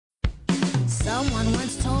Someone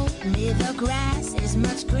once told me the grass is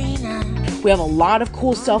much greener. We have a lot of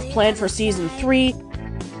cool stuff planned for season 3.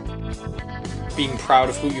 Being proud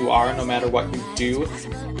of who you are no matter what you do.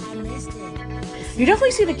 You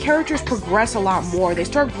definitely see the characters progress a lot more. They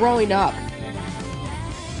start growing up.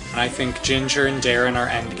 And I think Ginger and Darren are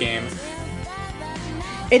endgame.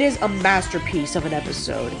 It is a masterpiece of an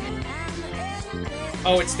episode.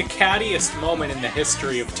 Oh, it's the cattiest moment in the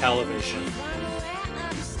history of television.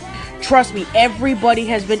 Trust me, everybody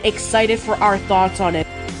has been excited for our thoughts on it.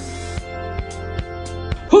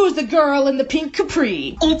 Who's the girl in the pink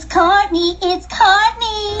capri? It's Courtney! It's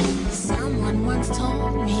Courtney! Someone once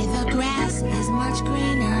told me the grass is much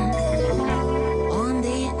greener on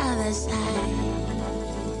the other side.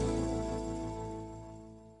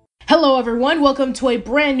 Hello everyone, welcome to a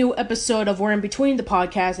brand new episode of We're in Between, the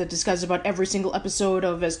podcast that discusses about every single episode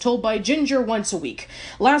of As Told by Ginger once a week.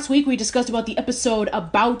 Last week we discussed about the episode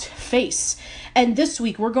About Face, and this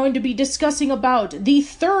week we're going to be discussing about the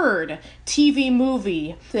third TV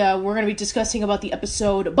movie. We're going to be discussing about the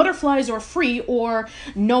episode Butterflies Are Free or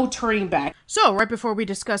No Turning Back. So, right before we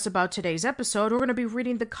discuss about today's episode, we're going to be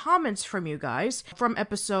reading the comments from you guys from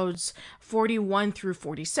episodes 41 through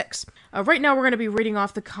 46. Right now we're going to be reading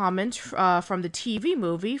off the comment from the TV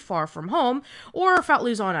movie Far From Home or Fat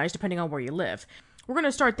Lose on Ice, depending on where you live. We're going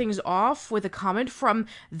to start things off with a comment from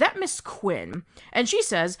That Miss Quinn. And she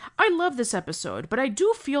says, I love this episode, but I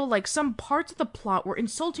do feel like some parts of the plot were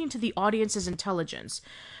insulting to the audience's intelligence.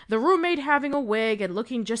 The roommate having a wig and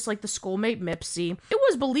looking just like the schoolmate Mipsy. It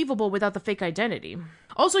was believable without the fake identity.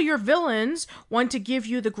 Also, your villains want to give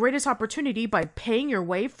you the greatest opportunity by paying your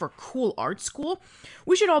way for cool art school.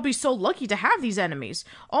 We should all be so lucky to have these enemies.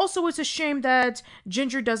 Also, it's a shame that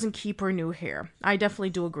Ginger doesn't keep her new hair. I definitely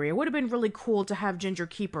do agree. It would have been really cool to have Ginger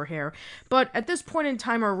keep her hair, but at this point in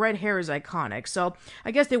time, her red hair is iconic, so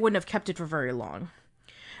I guess they wouldn't have kept it for very long.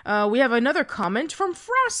 We have another comment from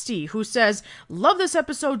Frosty, who says, love this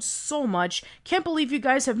episode so much. Can't believe you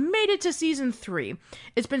guys have made it to season 3.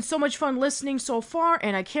 It's been so much fun listening so far,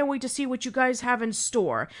 and I can't wait to see what you guys have in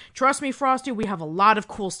store. Trust me, Frosty, we have a lot of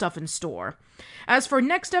cool stuff in store. As for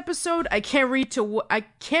next episode, I can't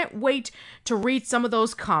wait to read some of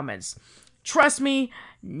those comments. Trust me,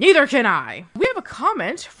 neither can I. We have a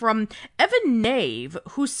comment from Evan Nave,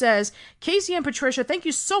 who says, Casey and Patricia, thank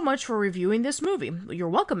you so much for reviewing this movie. You're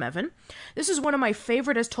welcome, Evan. This is one of my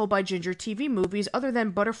favorite As Told by Ginger TV movies other than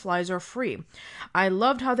Butterflies Are Free. I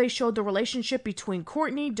loved how they showed the relationship between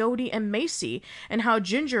Courtney, Dodie, and Macy, and how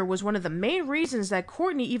Ginger was one of the main reasons that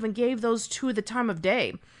Courtney even gave those two the time of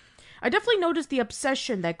day. I definitely noticed the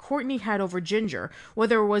obsession that Courtney had over Ginger,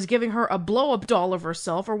 whether it was giving her a blow-up doll of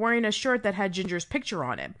herself or wearing a shirt that had Ginger's picture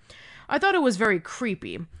on it. I thought it was very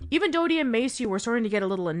creepy. Even Dodie and Macy were starting to get a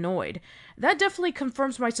little annoyed. That definitely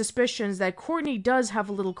confirms my suspicions that Courtney does have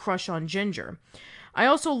a little crush on Ginger. I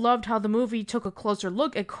also loved how the movie took a closer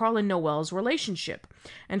look at Carl and Noelle's relationship,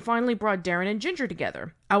 and finally brought Darren and Ginger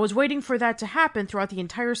together. I was waiting for that to happen throughout the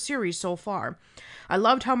entire series so far. I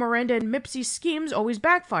loved how Miranda and Mipsy's schemes always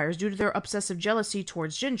backfires due to their obsessive jealousy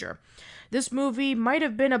towards Ginger. This movie might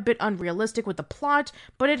have been a bit unrealistic with the plot,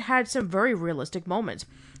 but it had some very realistic moments.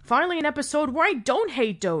 Finally, an episode where I don't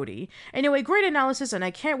hate Dodie. Anyway, great analysis, and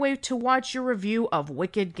I can't wait to watch your review of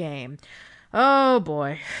Wicked Game. Oh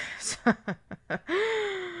boy.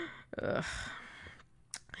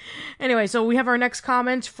 Anyway, so we have our next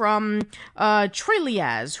comment from Trey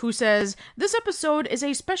Liaz, who says, this episode is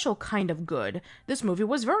a special kind of good. This movie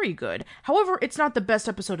was very good. However, it's not the best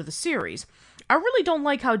episode of the series. I really don't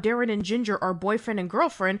like how Darren and Ginger are boyfriend and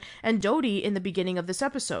girlfriend, and Dodie in the beginning of this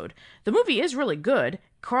episode. The movie is really good.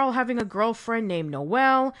 Carl having a girlfriend named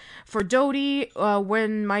Noelle. For Dodie,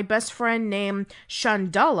 when my best friend named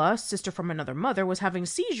Chandala, sister from another mother, was having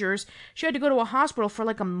seizures, she had to go to a hospital for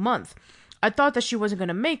like a month. I thought that she wasn't going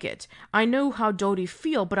to make it. I knew how Dodie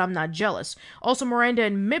feel, but I'm not jealous. Also, Miranda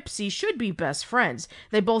and Mipsy should be best friends.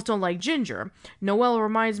 They both don't like Ginger. Noelle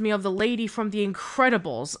reminds me of the lady from The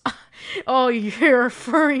Incredibles. Oh, you're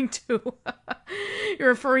referring to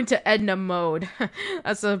Edna Mode.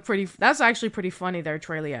 That's actually pretty funny there,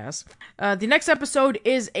 Trey Liaz. The next episode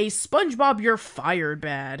is a SpongeBob You're Fired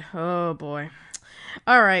Bad. Oh boy.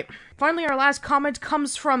 Alright, finally our last comment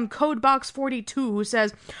comes from Codebox42, who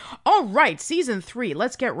says, alright, season 3,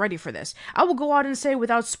 let's get ready for this. I will go out and say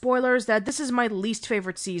without spoilers that this is my least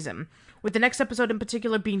favorite season. with the next episode in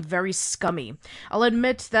particular being very scummy. I'll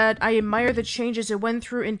admit that I admire the changes it went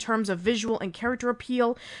through in terms of visual and character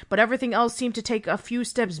appeal, but everything else seemed to take a few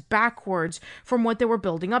steps backwards from what they were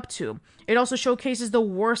building up to. It also showcases the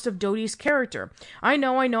worst of Dodie's character. I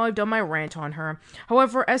know, I've done my rant on her.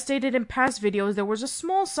 However, as stated in past videos, there was a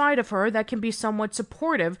small side of her that can be somewhat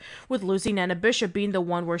supportive, with losing Nana Bishop being the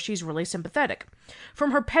one where she's really sympathetic.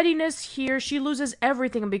 From her pettiness here, she loses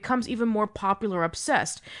everything and becomes even more popular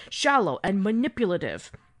obsessed, shallow, and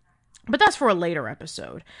manipulative. But that's for a later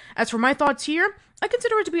episode. As for my thoughts here, I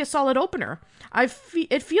consider it to be a solid opener.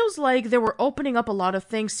 It feels like they were opening up a lot of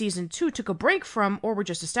things Season 2 took a break from or were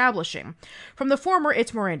just establishing. From the former,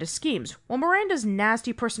 it's Miranda's schemes. While Miranda's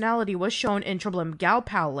nasty personality was shown in Trouble in Gal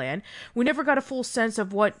Pal Land, we never got a full sense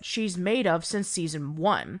of what she's made of since Season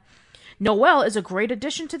 1. Noelle is a great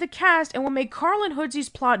addition to the cast and will make Carl and Hoodsy's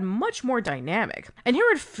plot much more dynamic. And here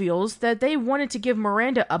it feels that they wanted to give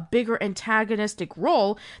Miranda a bigger antagonistic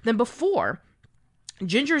role than before.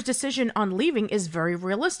 Ginger's decision on leaving is very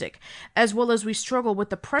realistic, as well as we struggle with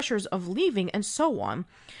the pressures of leaving and so on.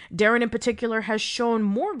 Darren in particular has shown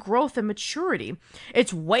more growth and maturity.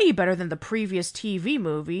 It's way better than the previous TV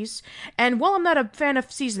movies, and while I'm not a fan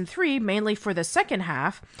of Season 3, mainly for the second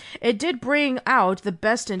half, it did bring out the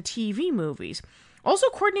best in TV movies. Also,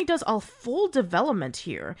 Courtney does a full development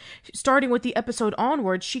here. Starting with the episode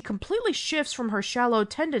onwards, she completely shifts from her shallow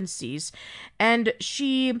tendencies, and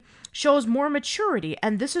she shows more maturity,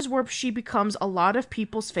 and this is where she becomes a lot of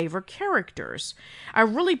people's favorite characters. I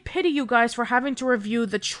really pity you guys for having to review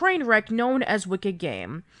the train wreck known as Wicked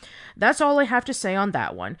Game. That's all I have to say on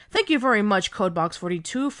that one. Thank you very much,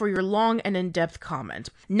 Codebox42, for your long and in-depth comment.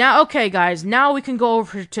 Now, okay guys, now we can go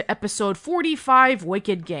over to episode 45,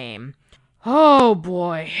 Wicked Game. Oh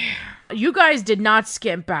boy. You guys did not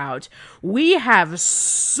skimp out. We have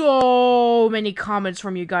so many comments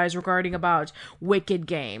from you guys regarding about Wicked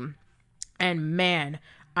Game. And man,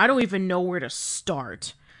 I don't even know where to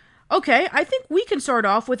start. Okay, I think we can start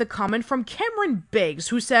off with a comment from Cameron Biggs,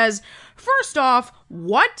 who says, first off,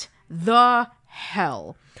 what the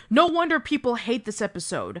hell? No wonder people hate this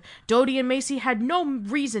episode. Dodie and Macy had no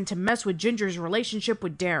reason to mess with Ginger's relationship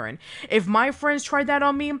with Darren. If my friends tried that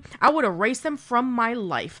on me, I would erase them from my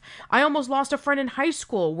life. I almost lost a friend in high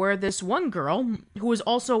school where this one girl, who was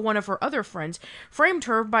also one of her other friends, framed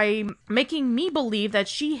her by making me believe that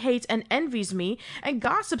she hates and envies me and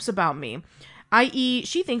gossips about me. I.e.,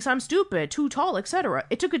 she thinks I'm stupid, too tall, etc.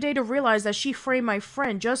 It took a day to realize that she framed my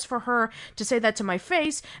friend just for her to say that to my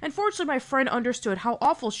face, and fortunately my friend understood how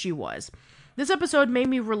awful she was. This episode made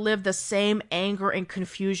me relive the same anger and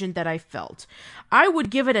confusion that I felt. I would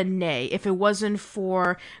give it a nay if it wasn't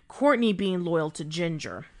for Courtney being loyal to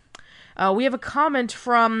Ginger. We have a comment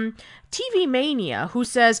from TV Mania, who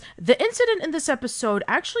says, the incident in this episode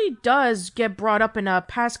actually does get brought up in a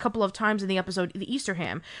past couple of times in the episode The Easter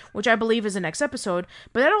Ham, which I believe is the next episode,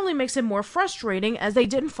 but that only makes it more frustrating as they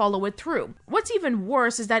didn't follow it through. What's even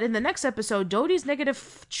worse is that in the next episode, Dodie's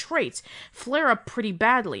negative traits flare up pretty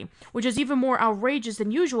badly, which is even more outrageous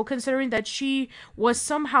than usual considering that she was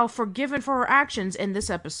somehow forgiven for her actions in this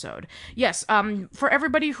episode. Yes, for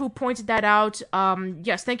everybody who pointed that out,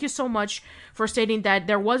 yes, thank you so much for stating that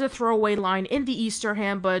there was a throwaway line in the Easter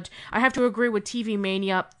Ham, but I have to agree with TV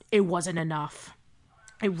Mania, it wasn't enough.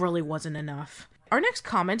 It really wasn't enough. Our next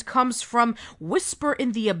comment comes from Whisper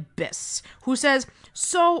in the Abyss, who says,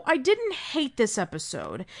 so I didn't hate this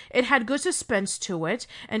episode. It had good suspense to it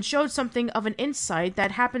and showed something of an insight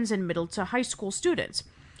that happens in middle to high school students.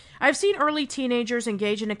 I've seen early teenagers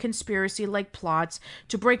engage in a conspiracy-like plots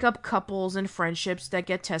to break up couples and friendships that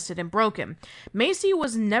get tested and broken. Macy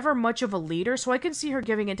was never much of a leader, so I can see her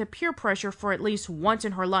giving into peer pressure for at least once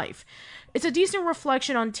in her life. It's a decent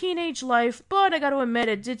reflection on teenage life, but I gotta admit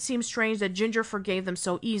it did seem strange that Ginger forgave them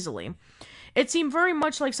so easily. It seemed very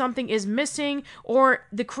much like something is missing, or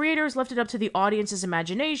the creators left it up to the audience's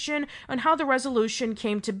imagination on how the resolution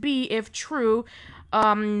came to be. If true,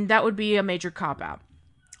 that would be a major cop-out.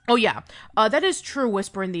 Oh yeah, that is true,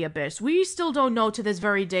 Whisper in the Abyss. We still don't know to this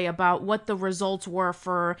very day about what the results were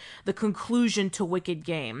for the conclusion to Wicked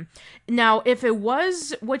Game. Now, if it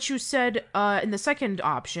was what you said in the second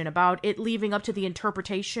option about it leaving up to the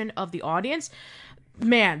interpretation of the audience,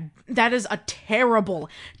 man, that is a terrible,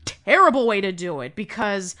 terrible way to do it,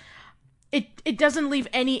 because it doesn't leave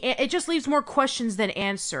it just leaves more questions than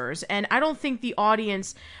answers, and I don't think the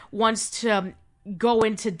audience wants to go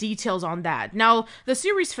into details on that. Now, the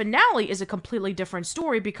series finale is a completely different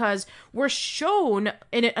story because we're shown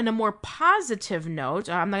in a more positive note.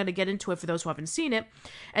 I'm not going to get into it for those who haven't seen it.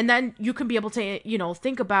 And then you can be able to,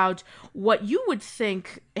 think about what you would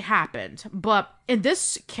think happened. But in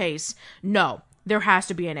this case, no, there has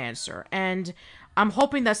to be an answer. And I'm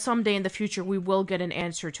hoping that someday in the future we will get an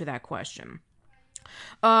answer to that question.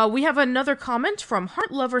 We have another comment from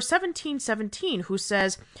HeartLover1717 who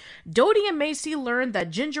says, Dodie and Macy learned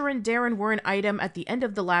that Ginger and Darren were an item at the end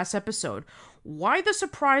of the last episode. Why the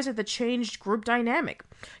surprise at the changed group dynamic?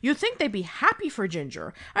 You'd think they'd be happy for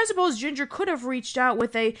Ginger. I suppose Ginger could have reached out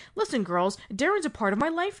with a, listen girls, Darren's a part of my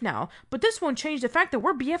life now, but this won't change the fact that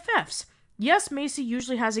we're BFFs. Yes, Macy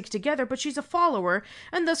usually has it together, but she's a follower,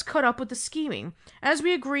 and thus cut up with the scheming. As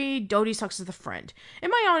we agree, Dodie sucks as a friend. In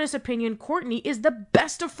my honest opinion, Courtney is the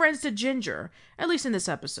best of friends to Ginger, at least in this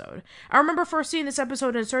episode. I remember first seeing this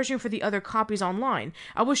episode and searching for the other copies online.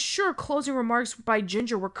 I was sure closing remarks by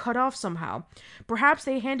Ginger were cut off somehow. Perhaps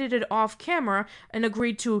they handed it off camera and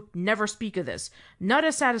agreed to never speak of this. Not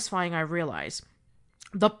as satisfying, I realize.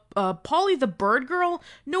 The Polly the Bird Girl?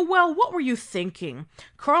 Noelle, what were you thinking?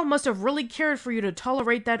 Carl must have really cared for you to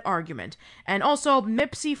tolerate that argument. And also,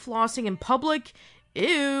 Mipsy flossing in public?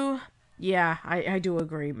 Ew. Yeah, I do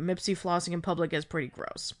agree. Mipsy flossing in public is pretty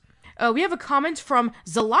gross. We have a comment from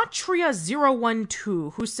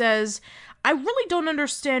Zalatria012 who says, I really don't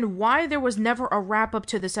understand why there was never a wrap-up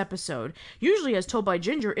to this episode. Usually, as told by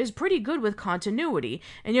Ginger, is pretty good with continuity,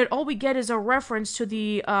 and yet all we get is a reference to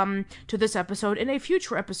this episode in a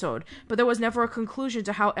future episode, but there was never a conclusion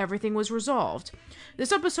to how everything was resolved.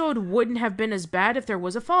 This episode wouldn't have been as bad if there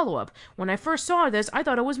was a follow-up. When I first saw this, I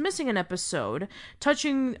thought I was missing an episode,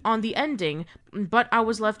 touching on the ending, but I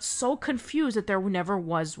was left so confused that there never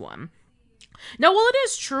was one. Now, while it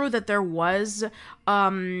is true that there was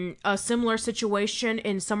a similar situation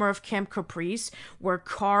in Summer of Camp Caprice, where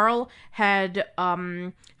Carl had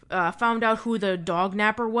found out who the dog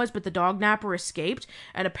napper was, but the dog napper escaped,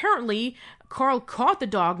 and apparently Carl caught the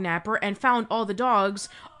dog napper and found all the dogs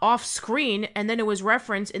off screen, and then it was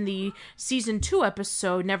referenced in the season 2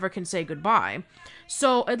 episode Never Can Say Goodbye.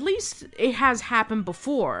 So at least it has happened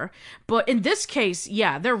before, but in this case,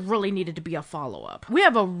 yeah, there really needed to be a follow-up. We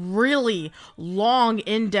have a really long,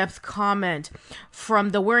 in-depth comment from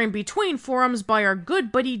the Where in Between forums by our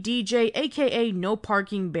good buddy DJ, aka No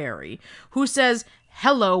Parking Barry, who says,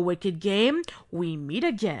 Hello, Wicked Game. We meet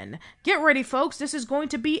again. Get ready, folks. This is going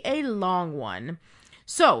to be a long one.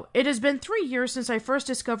 So, it has been 3 years since I first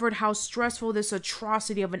discovered how stressful this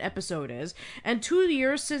atrocity of an episode is, and 2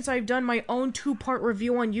 years since I've done my own 2-part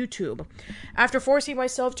review on YouTube. After forcing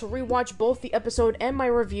myself to rewatch both the episode and my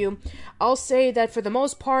review, I'll say that for the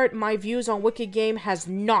most part, my views on Wicked Game has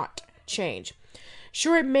not changed.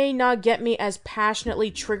 Sure, it may not get me as passionately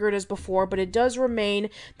triggered as before, but it does remain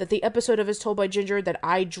that the episode of As Told by Ginger that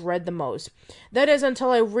I dread the most. That is until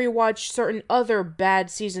I rewatch certain other bad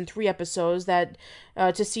Season 3 episodes that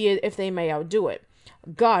to see if they may outdo it.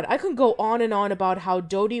 God, I could go on and on about how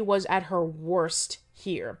Dodie was at her worst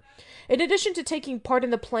here. In addition to taking part in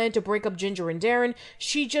the plan to break up Ginger and Darren,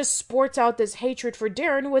 she just sports out this hatred for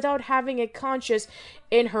Darren without having it conscious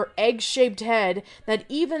in her egg-shaped head that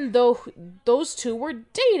even though those two were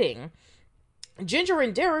dating, Ginger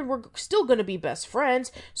and Darren were still going to be best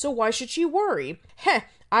friends, so why should she worry? Heh,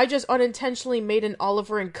 I just unintentionally made an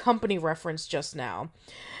Oliver and Company reference just now.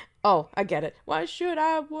 Oh, I get it. Why should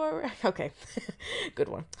I worry? Okay, good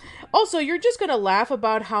one. Also, you're just gonna laugh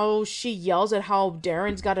about how she yells at how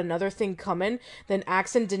Darren's got another thing coming, then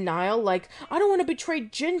acts in denial like, I don't want to betray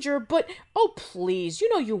Ginger, but, oh please,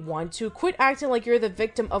 you know you want to. Quit acting like you're the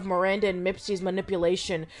victim of Miranda and Mipsy's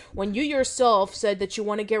manipulation when you yourself said that you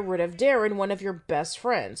want to get rid of Darren, one of your best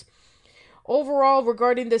friends. Overall,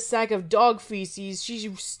 regarding this sack of dog feces,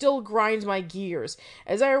 she still grinds my gears.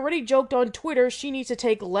 As I already joked on Twitter, she needs to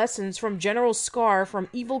take lessons from General Scar from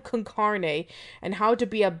Evil Con Carne and how to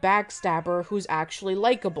be a backstabber who's actually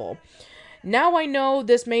likable. Now I know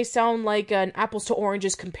this may sound like an apples to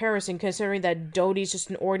oranges comparison considering that Dodie's just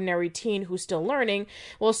an ordinary teen who's still learning,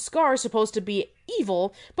 while Scar's supposed to be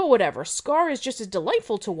evil, but whatever. Scar is just as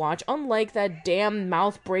delightful to watch, unlike that damn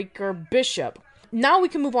mouthbreaker Bishop. Now we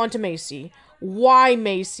can move on to Macy. Why,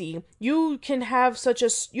 Macy? You can have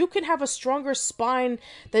a stronger spine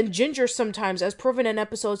than Ginger sometimes, as proven in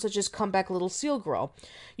episodes such as Comeback Little Seal Girl.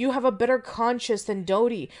 You have a better conscience than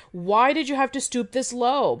Dodie. Why did you have to stoop this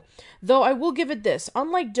low? Though I will give it this.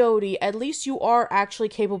 Unlike Dodie, at least you are actually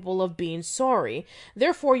capable of being sorry.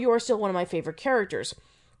 Therefore, you are still one of my favorite characters.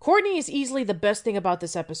 Courtney is easily the best thing about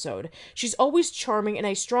this episode. She's always charming, and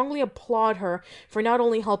I strongly applaud her for not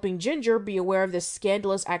only helping Ginger be aware of this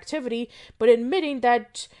scandalous activity, but admitting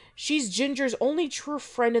that she's Ginger's only true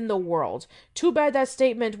friend in the world. Too bad that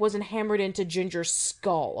statement wasn't hammered into Ginger's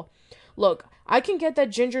skull. Look, I can get that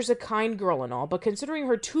Ginger's a kind girl and all, but considering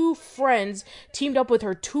her two friends teamed up with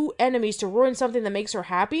her two enemies to ruin something that makes her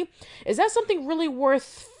happy, is that something really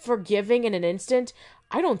worth forgiving in an instant?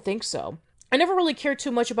 I don't think so. I never really cared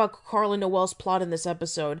too much about Carl and Noelle's plot in this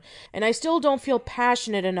episode, and I still don't feel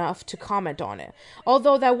passionate enough to comment on it.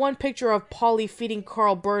 Although that one picture of Polly feeding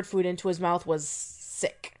Carl bird food into his mouth was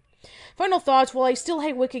sick. Final thoughts, while I still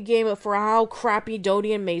hate Wicked Game for how crappy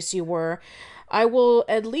Dodie and Macy were, I will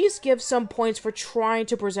at least give some points for trying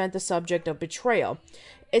to present the subject of betrayal.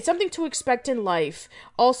 It's something to expect in life.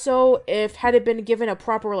 Also, if had it been given a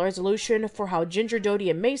proper resolution for how Ginger, Dodie,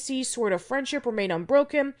 and Macy's sort of friendship remained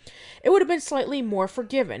unbroken, it would have been slightly more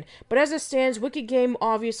forgiven. But as it stands, Wicked Game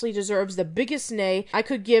obviously deserves the biggest nay I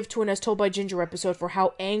could give to an As Told by Ginger episode for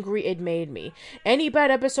how angry it made me. Any bad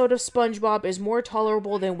episode of SpongeBob is more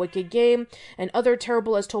tolerable than Wicked Game and other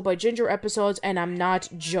terrible As Told by Ginger episodes, and I'm not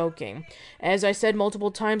joking. As I said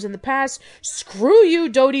multiple times in the past, screw you,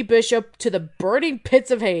 Dodie Bishop, to the burning pits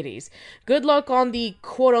of Hades. Good luck on the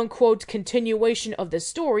quote-unquote continuation of the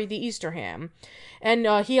story, the Easter Ham. And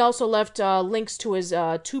he also left links to his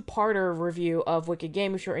two-parter review of Wicked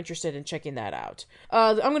Game if you're interested in checking that out.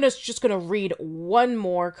 I'm just gonna read one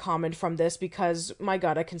more comment from this because, my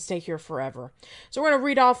god, I can stay here forever. So we're gonna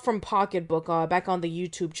read off from Pocketbook back on the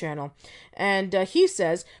YouTube channel. And he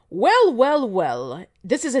says, well,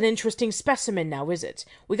 this is an interesting specimen now, is it?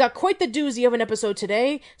 We got quite the doozy of an episode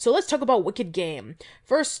today, so let's talk about Wicked Game.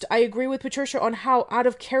 First, I agree with Patricia on how out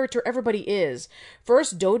of character everybody is.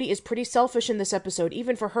 First, Dodie is pretty selfish in this episode,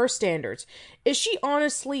 even for her standards. Is she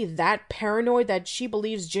honestly that paranoid that she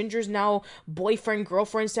believes Ginger's now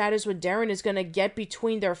boyfriend-girlfriend status with Darren is gonna get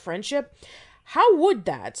between their friendship? How would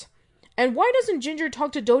that? And why doesn't Ginger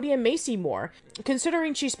talk to Dodie and Macy more?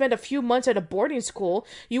 Considering she spent a few months at a boarding school,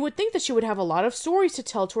 you would think that she would have a lot of stories to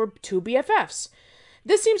tell to her two BFFs.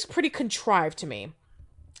 This seems pretty contrived to me.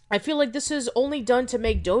 I feel like this is only done to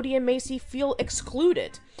make Dodie and Macy feel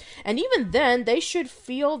excluded. And even then, they shouldn't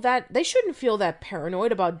feel that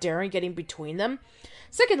paranoid about Darren getting between them.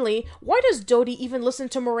 Secondly, why does Dodie even listen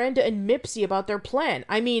to Miranda and Mipsy about their plan?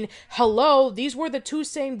 I mean, hello, these were the two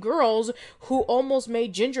same girls who almost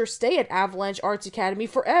made Ginger stay at Avalanche Arts Academy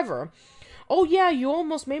forever. Oh yeah, you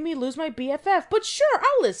almost made me lose my BFF, but sure,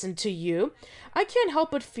 I'll listen to you. I can't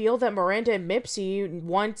help but feel that Miranda and Mipsy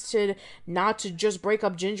wanted not to just break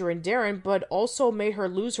up Ginger and Darren, but also made her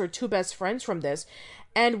lose her two best friends from this.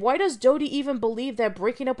 And why does Dodie even believe that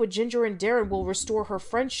breaking up with Ginger and Darren will restore her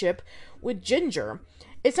friendship with Ginger?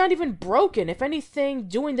 It's not even broken. If anything,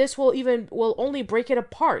 doing this will only break it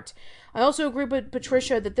apart. I also agree with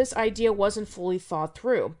Patricia that this idea wasn't fully thought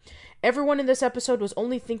through. Everyone in this episode was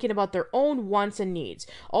only thinking about their own wants and needs.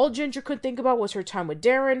 All Ginger could think about was her time with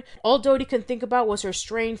Darren. All Dodie could think about was her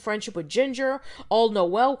strained friendship with Ginger. All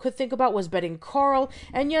Noelle could think about was betting Carl.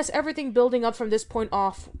 And yes, everything building up from this point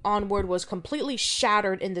onward was completely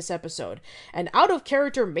shattered in this episode. And out of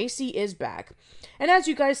character, Macy is back. And as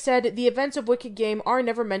you guys said, the events of Wicked Game are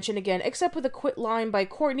never mentioned again, except with a quit line by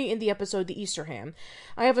Courtney in the episode The Easter Ham.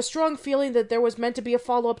 I have a strong feeling that there was meant to be a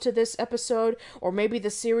follow-up to this episode, or maybe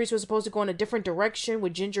the series was supposed to go in a different direction,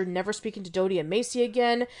 with Ginger never speaking to Dodie and Macy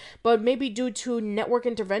again, but maybe due to network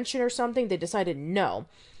intervention or something, they decided no.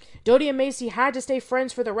 Dodie and Macy had to stay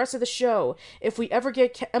friends for the rest of the show. If we ever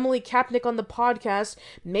get Emily Kapnick on the podcast,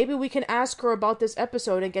 maybe we can ask her about this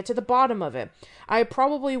episode and get to the bottom of it. I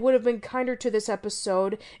probably would have been kinder to this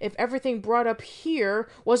episode if everything brought up here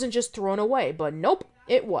wasn't just thrown away, but nope,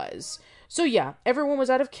 it was. So yeah, everyone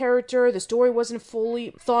was out of character, the story wasn't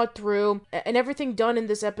fully thought through, and everything done in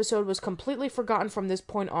this episode was completely forgotten from this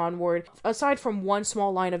point onward, aside from one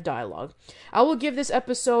small line of dialogue. I will give this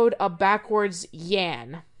episode a backwards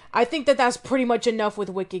yan. I think that that's pretty much enough with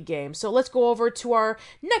Wicked Game. So let's go over to our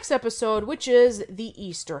next episode, which is The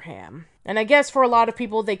Easter Ham. And I guess for a lot of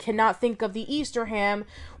people, they cannot think of The Easter Ham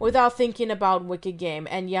without thinking about Wicked Game.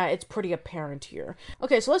 And yeah, it's pretty apparent here.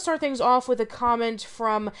 Okay, so let's start things off with a comment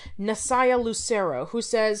from Nasaya Lucero, who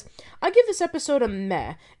says, I give this episode a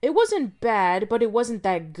meh. It wasn't bad, but it wasn't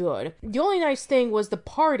that good. The only nice thing was the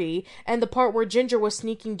party and the part where Ginger was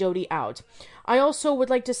sneaking Dodie out. I also would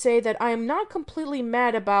like to say that I am not completely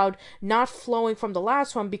mad about not flowing from the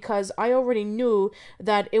last one because I already knew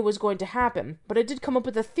that it was going to happen, but I did come up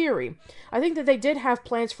with a theory. I think that they did have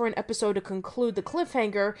plans for an episode to conclude the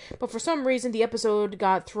cliffhanger, but for some reason the episode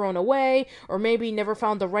got thrown away, or maybe never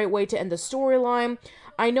found the right way to end the storyline.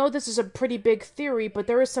 I know this is a pretty big theory, but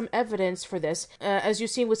there is some evidence for this, as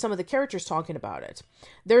you've seen with some of the characters talking about it.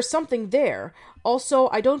 There's something there. Also,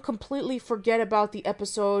 I don't completely forget about the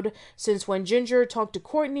episode since when Ginger talked to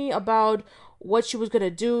Courtney about what she was going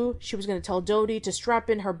to do. She was going to tell Dodie to strap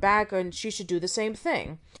in her bag and she should do the same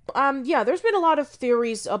thing. Yeah, there's been a lot of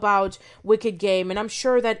theories about Wicked Game, and I'm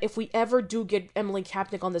sure that if we ever do get Emily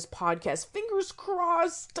Kapnick on this podcast, fingers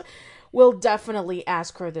crossed, we'll definitely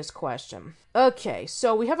ask her this question. Okay,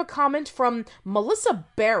 so we have a comment from Melissa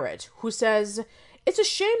Barrett, who says, "It's a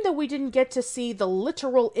shame that we didn't get to see the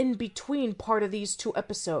literal in-between part of these two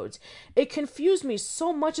episodes. It confused me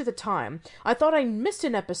so much at the time. I thought I missed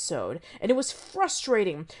an episode, and it was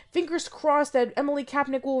frustrating. Fingers crossed that Emily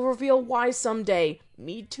Kapnick will reveal why someday.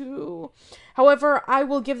 Me too. However, I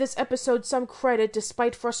will give this episode some credit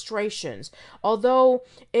despite frustrations. Although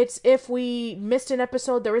it's if we missed an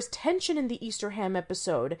episode, there is tension in the Easter ham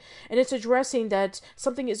episode, and it's addressing that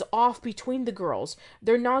something is off between the girls.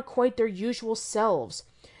 They're not quite their usual selves.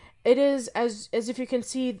 It is as if you can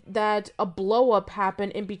see that a blow-up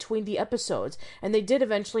happened in between the episodes, and they did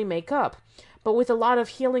eventually make up, but with a lot of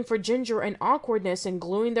healing for Ginger and awkwardness and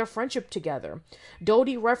gluing their friendship together.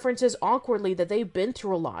 Dodie references awkwardly that they've been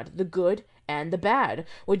through a lot, the good and the bad,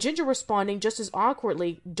 with Ginger responding just as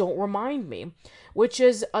awkwardly, "Don't remind me," which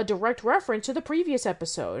is a direct reference to the previous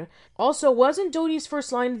episode. Also, wasn't Dodie's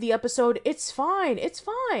first line of the episode, "It's fine, it's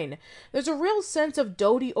fine"? There's a real sense of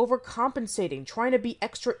Dodie overcompensating, trying to be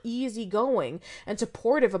extra easygoing and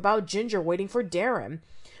supportive about Ginger waiting for Darren.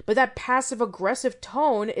 But that passive-aggressive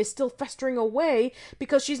tone is still festering away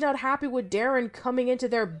because she's not happy with Darren coming into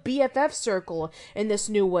their BFF circle in this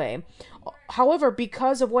new way. However,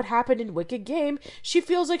 because of what happened in Wicked Game, she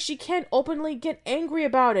feels like she can't openly get angry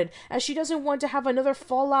about it, as she doesn't want to have another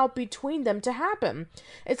fallout between them to happen.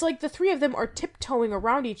 It's like the three of them are tiptoeing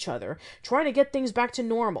around each other, trying to get things back to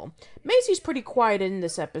normal. Macy's pretty quiet in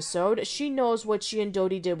this episode. She knows what she and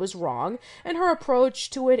Dodie did was wrong, and her approach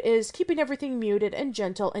to it is keeping everything muted and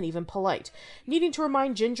gentle and even polite, needing to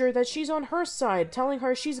remind Ginger that she's on her side, telling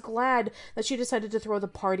her she's glad that she decided to throw the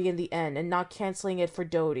party in the end and not canceling it for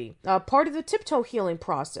Dodie. Part of the tiptoe healing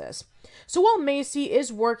process. So while Macy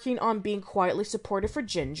is working on being quietly supportive for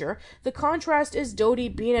Ginger, the contrast is Dodie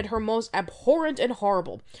being at her most abhorrent and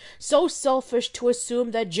horrible. So selfish to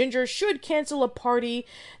assume that Ginger should cancel a party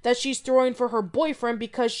that she's throwing for her boyfriend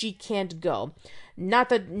because she can't go. Not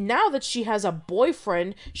that now that she has a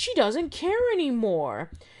boyfriend, she doesn't care anymore.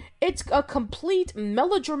 It's a complete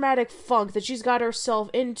melodramatic funk that she's got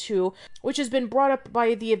herself into, which has been brought up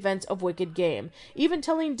by the events of Wicked Game. Even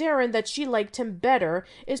telling Darren that she liked him better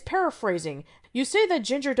is paraphrasing. You say that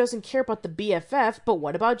Ginger doesn't care about the BFF, but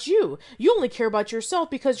what about you? You only care about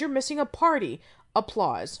yourself because you're missing a party.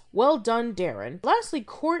 Applause. Well done, Darren. Lastly,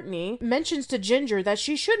 Courtney mentions to Ginger that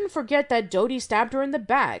she shouldn't forget that Dodie stabbed her in the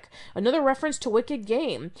back. Another reference to Wicked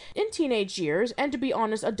Game. In teenage years, and to be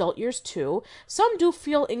honest, adult years too, some do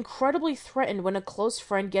feel incredibly threatened when a close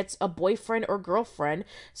friend gets a boyfriend or girlfriend.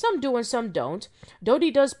 Some do and some don't.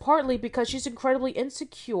 Dodie does partly because she's incredibly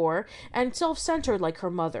insecure and self-centered like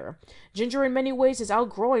her mother. Ginger in many ways is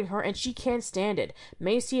outgrowing her and she can't stand it.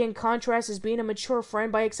 Macy, in contrast, is being a mature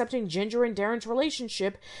friend by accepting Ginger and Darren's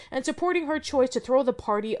relationship and supporting her choice to throw the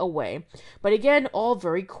party away. But again, all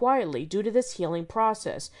very quietly due to this healing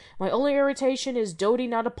process. My only irritation is Dodie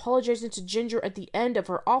not apologizing to Ginger at the end of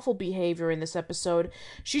her awful behavior in this episode.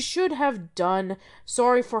 She should have done.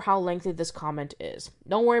 Sorry for how lengthy this comment is.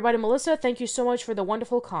 Don't worry about it, Melissa. Thank you so much for the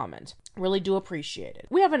wonderful comment. Really do appreciate it.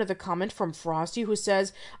 We have another comment from Frosty who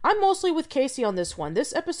says, "I'm mostly with Casey on this one.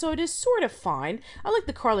 This episode is sort of fine. I like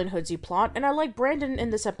the Carlin Hoodsey plot, and I like Brandon in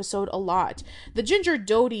this episode a lot. The Ginger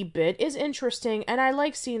Dodie bit is interesting, and I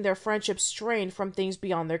like seeing their friendship strained from things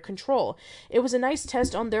beyond their control. It was a nice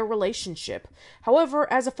test on their relationship.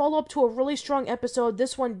 However, as a follow-up to a really strong episode,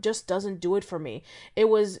 this one just doesn't do it for me. It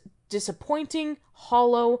was disappointing,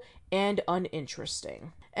 hollow, and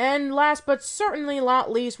uninteresting." And last but certainly not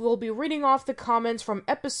least, we'll be reading off the comments from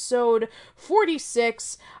episode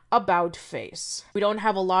 46, About Face. We don't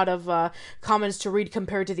have a lot of comments to read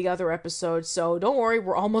compared to the other episodes, so don't worry,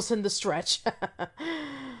 we're almost in the stretch.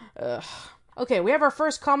 Okay, we have our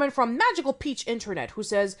first comment from Magical Peach Internet, who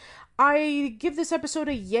says, I give this episode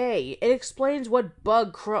a yay. It explains what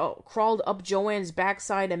bug crawled up Joanne's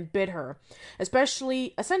backside and bit her.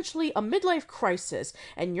 Essentially a midlife crisis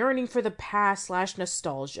and yearning for the past /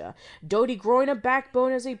 nostalgia. Dodie growing a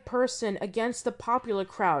backbone as a person against the popular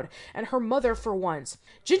crowd, and her mother for once.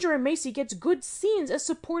 Ginger and Macy gets good scenes as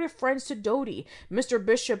supportive friends to Dodie. Mr.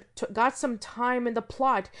 Bishop got some time in the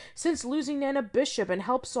plot since losing Nana Bishop and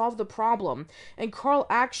helped solve the problem. And Carl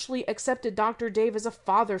actually accepted Dr. Dave as a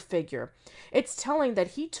father figure. It's telling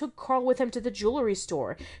that he took Carl with him to the jewelry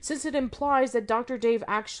store, since it implies that Dr. Dave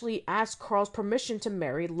actually asked Carl's permission to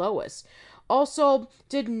marry Lois. Also,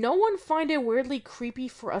 did no one find it weirdly creepy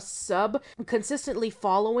for a sub consistently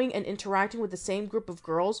following and interacting with the same group of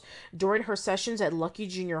girls during her sessions at Lucky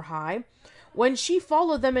Junior High? When she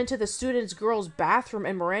followed them into the students' girls' bathroom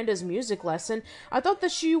and Miranda's music lesson, I thought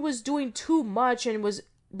that she was doing too much and was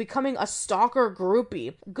becoming a stalker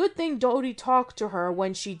groupie. Good thing Dodie talked to her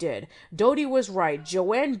when she did. Dodie was right.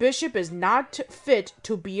 Joanne Bishop is not fit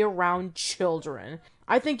to be around children.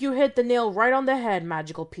 I think you hit the nail right on the head,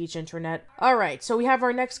 Magical Peach Internet. Alright, so we have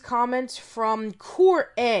our next comment from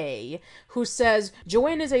Cour A, who says,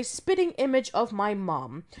 Joanne is a spitting image of my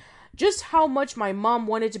mom. Just how much my mom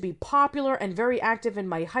wanted to be popular and very active in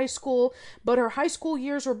my high school, but her high school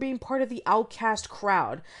years were being part of the outcast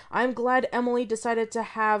crowd. I'm glad Emily decided to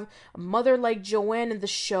have a mother like Joanne in the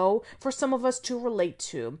show for some of us to relate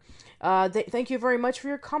to. Thank you very much for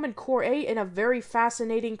your comment, Core A, and a very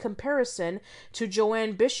fascinating comparison to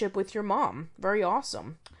Joanne Bishop with your mom. Very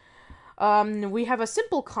awesome. We have a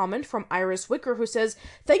simple comment from Iris Wicker who says,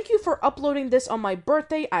 thank you for uploading this on my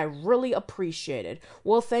birthday. I really appreciate it.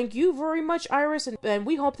 Well, thank you very much, Iris, and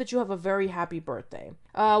we hope that you have a very happy birthday.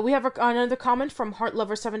 We have another comment from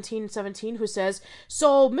HeartLover1717 who says,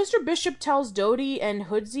 so Mr. Bishop tells Dodie and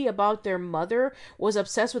Hoodsey about their mother was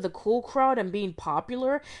obsessed with the cool crowd and being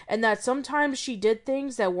popular, and that sometimes she did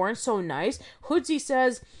things that weren't so nice. Hoodsey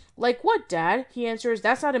says, like what, Dad? He answers,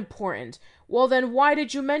 that's not important. Well, then why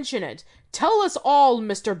did you mention it? Tell us all,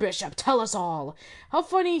 Mr. Bishop, tell us all. How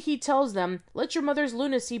funny he tells them, let your mother's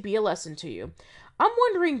lunacy be a lesson to you. I'm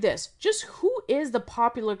wondering this, just who is the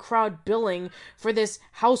popular crowd billing for this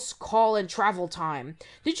house call and travel time?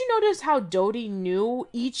 Did you notice how Dodie knew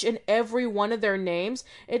each and every one of their names?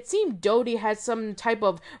 It seemed Dodie had some type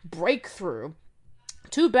of breakthrough.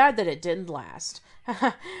 Too bad that it didn't last.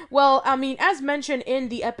 Well, I mean, as mentioned in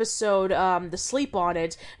the episode, The Sleep on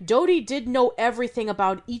It, Dodie did know everything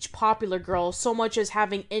about each popular girl, so much as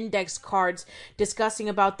having index cards discussing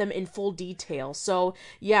about them in full detail. So,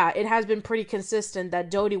 yeah, it has been pretty consistent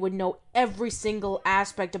that Dodie would know every single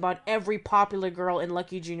aspect about every popular girl in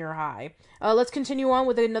Lucky Junior High. Let's continue on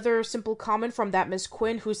with another simple comment from that Miss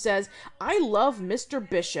Quinn, who says, I love Mr.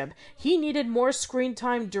 Bishop. He needed more screen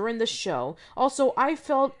time during the show. Also,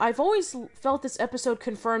 I've always felt this episode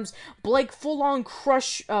confirms Blake full-on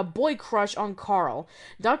boy crush on Carl.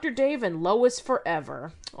 Dr. Dave and Lois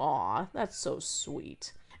forever. Aw, that's so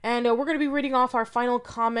sweet. And we're going to be reading off our final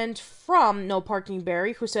comment from No Parking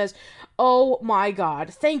Barry, who says, oh my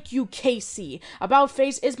god, thank you, Casey. About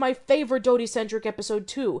Face is my favorite Dodie-centric episode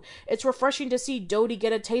too. It's refreshing to see Dodie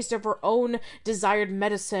get a taste of her own desired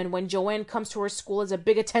medicine when Joanne comes to her school as a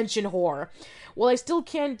big attention whore. While I still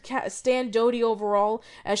can't stand Dodie overall,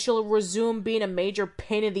 as she'll resume being a major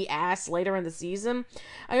pain in the ass later in the season,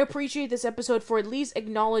 I appreciate this episode for at least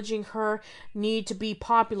acknowledging her need to be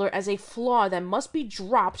popular as a flaw that must be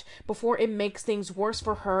dropped before it makes things worse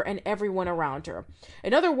for her and everyone around her.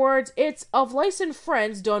 In other words, it's Of Lice and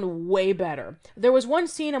Friends done way better. There was one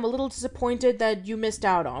scene I'm a little disappointed that you missed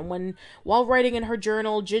out on, when, while writing in her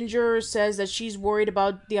journal, Ginger says that she's worried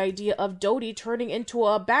about the idea of Dodie turning into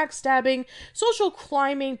a backstabbing, social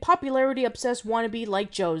climbing, popularity-obsessed wannabe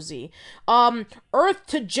like Josie. Earth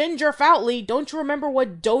to Ginger Foutley, don't you remember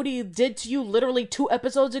what Dodie did to you literally 2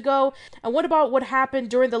 episodes ago? And what about what happened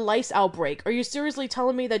during the lice outbreak? Are you seriously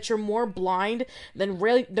telling me that you're more blind than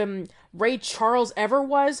Ray Charles ever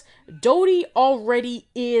was? Dodie already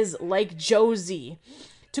is like Josie.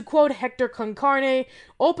 To quote Hector Concarne,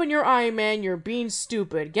 open your eye, man, you're being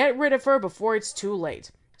stupid. Get rid of her before it's too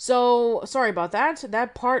late. So, sorry about that.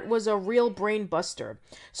 That part was a real brain buster.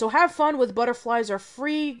 So have fun with Butterflies Are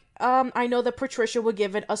Free I know that Patricia would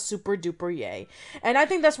give it a super duper yay. And I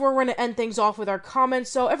think that's where we're going to end things off with our comments.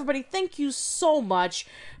 So everybody, thank you so much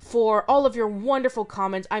for all of your wonderful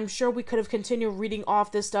comments. I'm sure we could have continued reading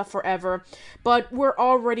off this stuff forever, but we're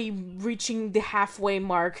already reaching the halfway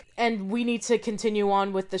mark, and we need to continue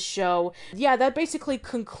on with the show. Yeah, that basically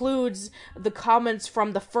concludes the comments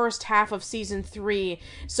from the first half of season 3.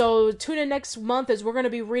 So tune in next month as we're going to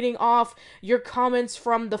be reading off your comments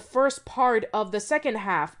from the first part of the second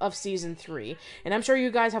half of season 3. And I'm sure you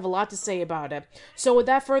guys have a lot to say about it. So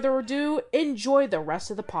without further ado, enjoy the rest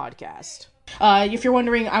of the podcast. If you're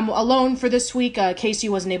wondering, I'm alone for this week. Casey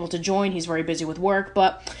wasn't able to join. He's very busy with work,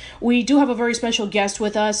 but we do have a very special guest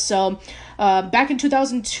with us. So, back in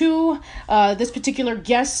 2002, this particular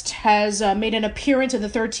guest has made an appearance in the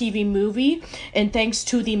third TV movie, and thanks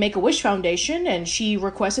to the Make-A-Wish Foundation, and she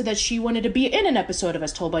requested that she wanted to be in an episode of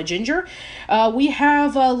As Told by Ginger. We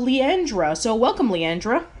have Leandra. So, welcome,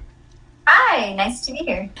 Leandra. Hi, nice to be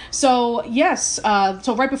here. So, yes,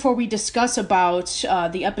 so right before we discuss about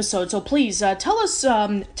the episode, so please tell us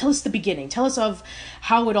the beginning. Tell us of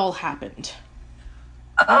how it all happened.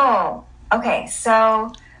 Oh, okay.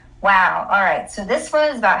 So, wow. All right. So this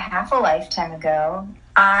was about half a lifetime ago.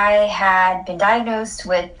 I had been diagnosed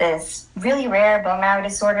with this really rare bone marrow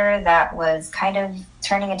disorder that was kind of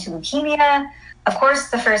turning into leukemia. Of course,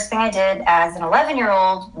 the first thing I did as an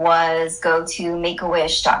 11-year-old was go to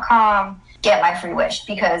makeawish.com, get my free wish,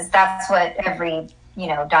 because that's what every,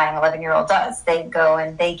 dying 11-year-old does. They go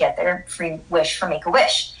and they get their free wish for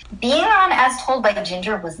Make-A-Wish. Being on As Told by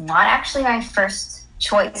Ginger was not actually my first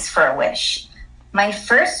choice for a wish. My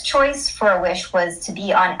first choice for a wish was to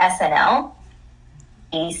be on SNL.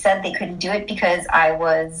 He said they couldn't do it because I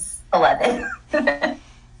was 11.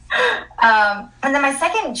 And then my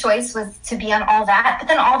second choice was to be on All That, but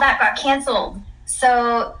then All That got canceled.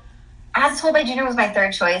 So As Told by Ginger was my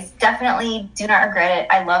third choice. Definitely do not regret it.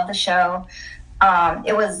 I love the show.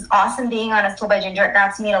 It was awesome being on As Told by Ginger. It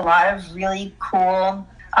got to meet a lot of really cool,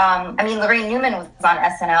 Lorraine Newman was on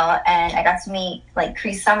SNL, and I got to meet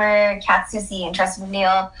Cree Summer, Kat Susie, and Tressa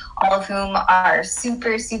McNeil, all of whom are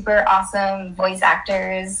super, super awesome voice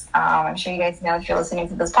actors. I'm sure you guys know if you're listening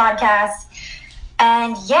to this podcast.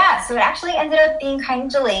 And yeah, so it actually ended up being kind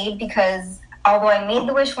of delayed because although I made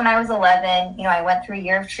the wish when I was 11, I went through a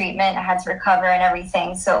year of treatment, I had to recover and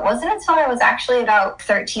everything. So it wasn't until I was actually about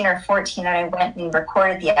 13 or 14 that I went and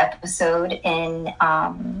recorded the episode in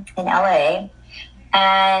LA.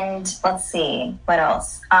 And let's see, what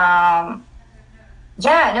else? And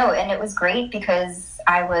it was great because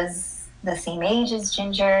I was the same age as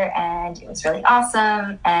Ginger, and it was really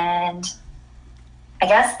awesome. And I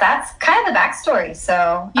guess that's kind of the backstory.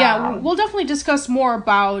 So yeah, we'll definitely discuss more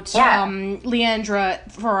about Leandra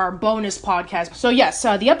for our bonus podcast. So yes, the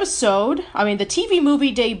TV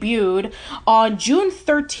movie debuted on June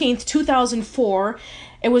 13th, 2004.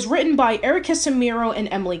 It was written by Erica Samiro and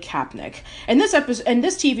Emily Kapnick. In this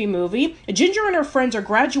TV movie, Ginger and her friends are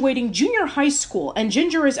graduating junior high school, and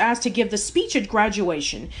Ginger is asked to give the speech at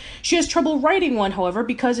graduation. She has trouble writing one, however,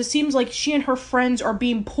 because it seems like she and her friends are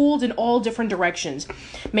being pulled in all different directions.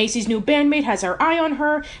 Macy's new bandmate has her eye on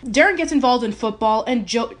her, Darren gets involved in football, and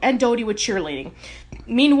Dodie with cheerleading.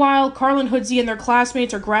 Meanwhile, Carl and Hoodsey and their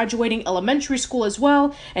classmates are graduating elementary school as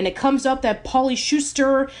well, and it comes up that Polly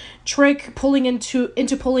Schuster trick pulling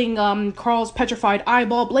Carl's petrified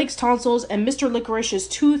eyeball, Blake's tonsils, and Mr. Licorice's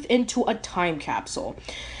tooth into a time capsule.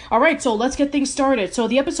 Alright, so let's get things started. So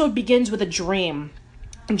the episode begins with a dream.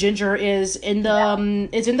 Ginger is in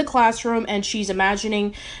the classroom, and she's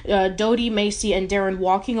imagining Dodie, Macy, and Darren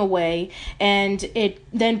walking away, and it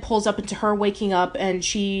then pulls up into her waking up, and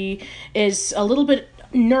she is a little bit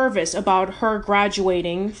nervous about her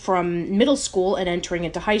graduating from middle school and entering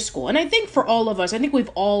into high school. And I think for all of us, I think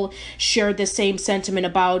we've all shared the same sentiment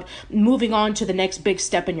about moving on to the next big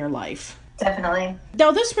step in your life. Definitely.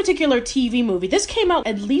 Now, this particular TV movie, this came out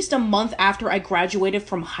at least a month after I graduated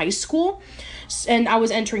from high school, and I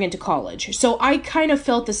was entering into college. So I kind of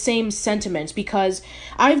felt the same sentiments because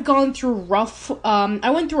I've gone through I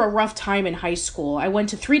went through a rough time in high school. I went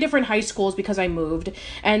to 3 different high schools because I moved,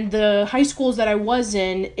 and the high schools that I was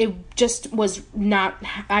in, it just was not,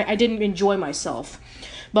 I didn't enjoy myself.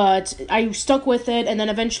 But I stuck with it, and then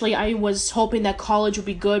eventually I was hoping that college would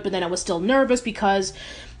be good, but then I was still nervous because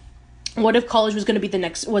what if college was going to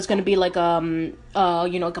be like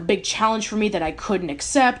a big challenge for me that I couldn't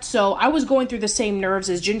accept? So I was going through the same nerves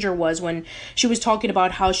as Ginger was when she was talking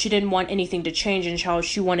about how she didn't want anything to change and how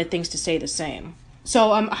she wanted things to stay the same.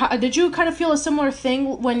 So did you kind of feel a similar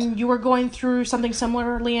thing when you were going through something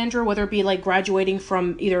similar, Leandra, whether it be like graduating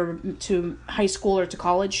from either to high school or to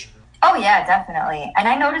college? Oh yeah, definitely. And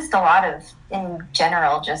I noticed a lot of, in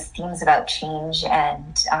general, just themes about change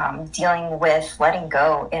and dealing with letting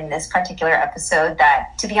go in this particular episode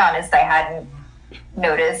that, to be honest, I hadn't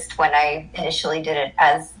noticed when I initially did it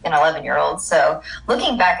as an 11-year-old. So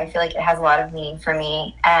looking back, I feel like it has a lot of meaning for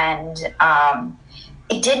me. And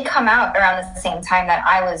it did come out around the same time that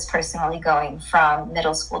I was personally going from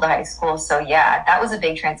middle school to high school. So yeah, that was a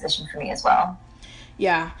big transition for me as well.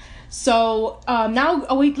 Yeah. So now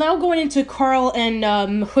going into Carl and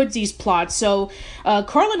Hoodsy's plot. So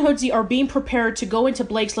Carl and Hoodsy are being prepared to go into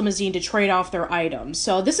Blake's limousine to trade off their items.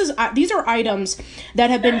 So these are items that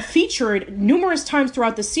have been featured numerous times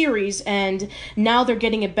throughout the series, and now they're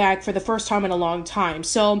getting it back for the first time in a long time.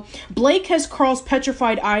 So Blake has Carl's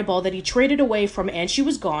petrified eyeball that he traded away from And She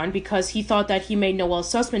Was Gone because he thought that he made Noelle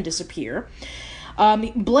Sussman disappear. Carl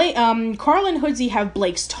and Hoodsy have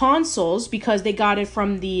Blake's tonsils because they got it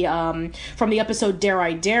from the episode Dare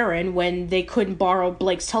I Darren when they couldn't borrow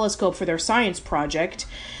Blake's telescope for their science project.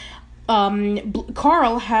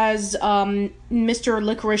 Carl has Mr.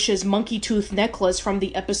 Licorice's monkey tooth necklace from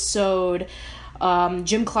the episode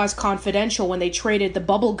Gym Class Confidential when they traded the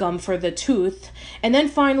bubble gum for the tooth. And then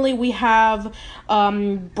finally we have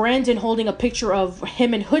Brandon holding a picture of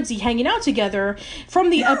him and Hoodsy hanging out together from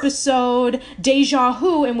the episode Deja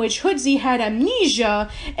Vu, in which Hoodsy had amnesia,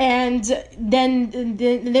 and then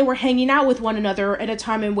they were hanging out with one another at a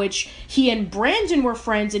time in which he and Brandon were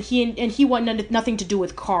friends, and he wanted nothing to do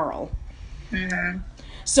with Carl. Mm-hmm.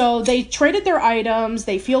 So they traded their items,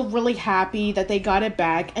 they feel really happy that they got it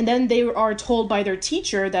back, and then they are told by their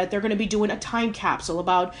teacher that they're going to be doing a time capsule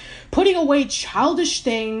about putting away childish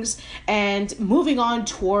things and moving on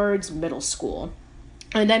towards middle school.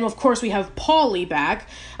 And then, of course, we have Polly back.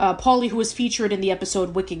 Polly, who was featured in the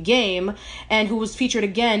episode Wicked Game, and who was featured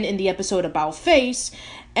again in the episode About Face.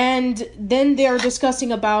 And then they're discussing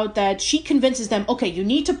about that she convinces them, okay, you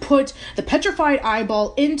need to put the petrified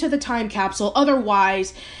eyeball into the time capsule,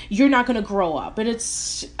 otherwise you're not going to grow up. And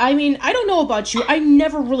I don't know about you, I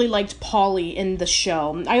never really liked Polly in the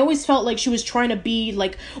show. I always felt like she was trying to be,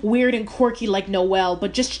 like, weird and quirky like Noelle,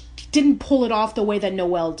 but just didn't pull it off the way that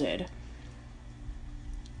Noelle did.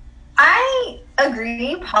 I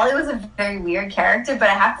agree. Polly was a very weird character, but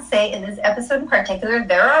I have to say, in this episode in particular,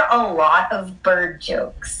 there are a lot of bird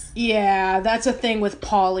jokes. Yeah, that's a thing with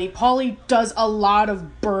Polly. Polly does a lot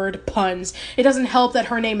of bird puns. It doesn't help that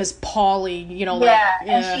her name is Polly,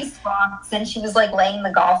 and she swamps, and she was, like, laying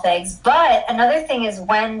the golf eggs. But another thing is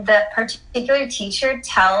when the particular teacher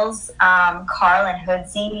tells Carl and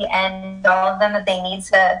Hoodsy and all of them that they need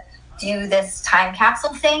to do this time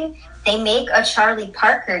capsule thing, they make a Charlie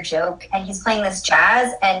Parker joke, and he's playing this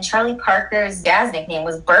jazz, and Charlie Parker's jazz nickname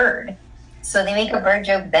was Bird. So they make a bird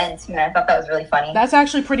joke then, too, and I thought that was really funny. That's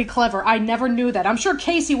actually pretty clever. I never knew that. I'm sure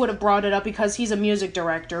Casey would have brought it up because he's a music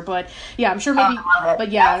director, but yeah, I'm sure maybe... But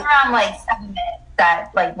yeah. That was around, like, 7 minutes, that,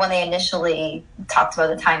 like, when they initially talked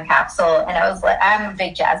about the time capsule, and I was like, I'm a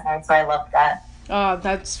big jazz nerd, so I loved that. Oh,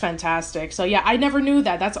 that's fantastic. So yeah, I never knew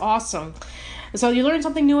that. That's awesome. So you learn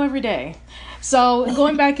something new every day. So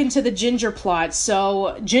going back into the Ginger plot.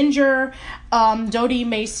 So Ginger, Dodie,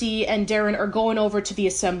 Macy, and Darren are going over to the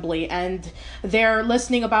assembly, and they're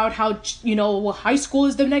listening about how, high school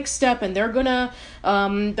is the next step, and they're going to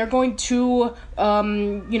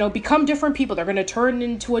become different people. They're going to turn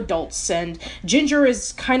into adults, and Ginger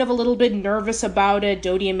is kind of a little bit nervous about it.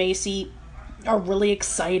 Dodie and Macy are really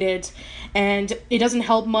excited, and it doesn't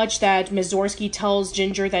help much that Mazorsky tells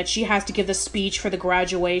Ginger that she has to give the speech for the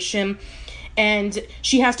graduation, and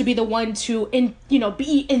she has to be the one to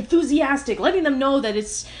be enthusiastic, letting them know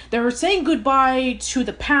that they're saying goodbye to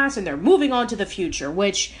the past and they're moving on to the future,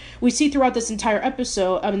 which we see throughout this entire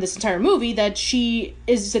this entire movie, that she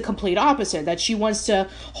is the complete opposite, that she wants to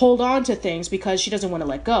hold on to things because she doesn't want to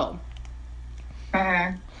let go.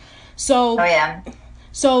 Mm-hmm. So, oh yeah.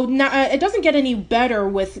 So now it doesn't get any better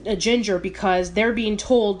with Ginger, because they're being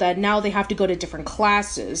told that now they have to go to different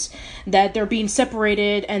classes, that they're being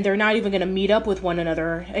separated and they're not even going to meet up with one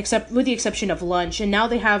another, except with the exception of lunch. And now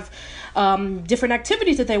they have different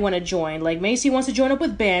activities that they want to join. Like Macy wants to join up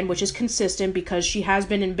with band, which is consistent because she has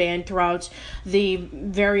been in band throughout the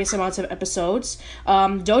various amounts of episodes.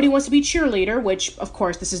 Dodie wants to be cheerleader, which, of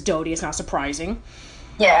course, this is Dodie. It's not surprising.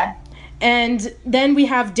 Yeah. And then we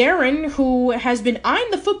have Darren, who has been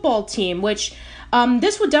eyeing the football team, which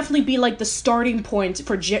this would definitely be like the starting point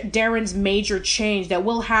for Darren's major change that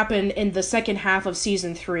will happen in the second half of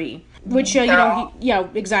season 3. Which, yeah,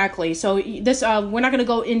 exactly. So this, we're not going to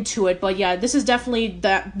go into it, but yeah, this is definitely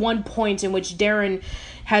that one point in which Darren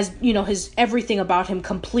has, his everything about him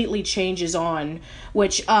completely changes on,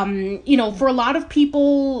 which, for a lot of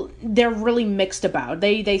people, they're really mixed about.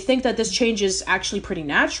 They think that this change is actually pretty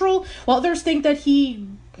natural, while others think that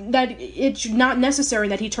it's not necessary,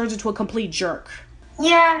 that he turns into a complete jerk.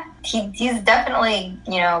 Yeah, he's definitely,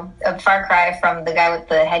 a far cry from the guy with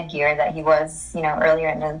the headgear that he was, earlier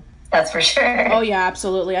in the... That's for sure. Oh, yeah,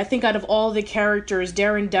 absolutely. I think out of all the characters,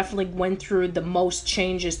 Darren definitely went through the most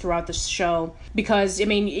changes throughout the show. Because,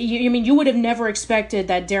 you would have never expected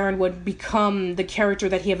that Darren would become the character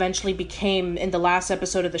that he eventually became in the last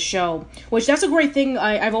episode of the show. Which, that's a great thing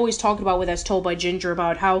I've always talked about with As Told by Ginger,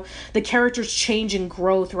 about how the characters change and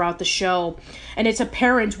grow throughout the show. And it's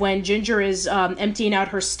apparent when Ginger is emptying out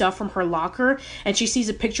her stuff from her locker, and she sees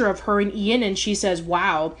a picture of her and Ian, and she says,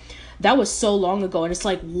 "Wow, that was so long ago." And it's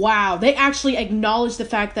like, wow, they actually acknowledge the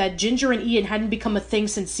fact that Ginger and Ian hadn't become a thing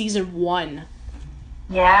since season 1.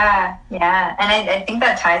 Yeah. And I think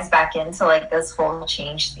that ties back into, like, this whole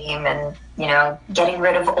change theme and, getting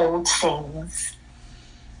rid of old things.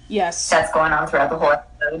 Yes. That's going on throughout the whole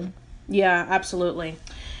episode. Yeah, absolutely.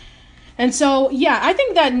 And so, yeah, I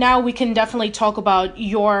think that now we can definitely talk about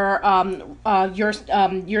your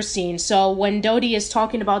scene. So when Dodie is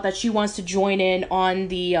talking about that she wants to join in on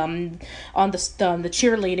the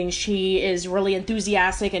cheerleading, she is really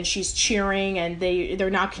enthusiastic and she's cheering, and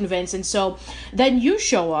they're not convinced. And so then you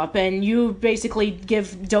show up and you basically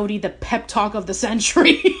give Dodie the pep talk of the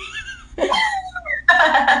century.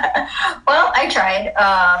 Well, I tried.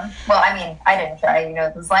 I didn't try.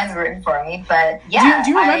 Those lines were written for me, but yeah.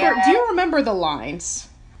 Do you remember the lines?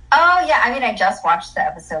 Oh yeah, I just watched the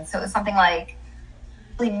episode, so it was something like,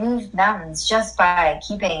 "We moved mountains just by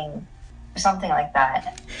keeping," or something like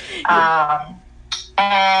that.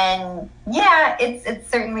 And yeah, it's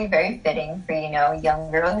certainly very fitting for a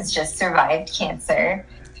young girl who's just survived cancer.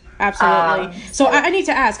 Absolutely. So I need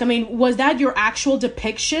to ask, was that your actual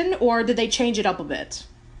depiction, or did they change it up a bit?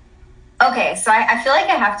 Okay, so I feel like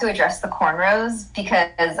I have to address the cornrows,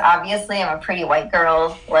 because obviously I'm a pretty white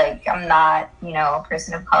girl. Like, I'm not, a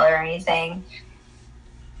person of color or anything.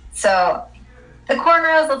 So the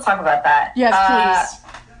cornrows, let's talk about that. Yes, please.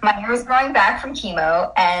 My hair was growing back from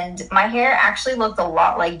chemo, and my hair actually looked a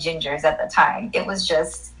lot like Ginger's at the time. It was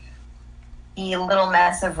just a little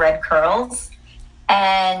mess of red curls.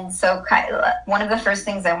 And so one of the first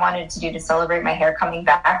things I wanted to do to celebrate my hair coming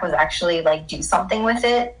back was actually, like, do something with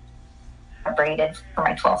it. I braided for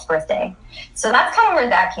my 12th birthday. So that's kind of where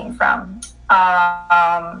that came from.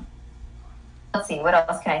 Let's see, what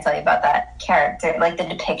else can I tell you about that character? Like, the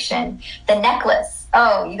depiction. The necklace.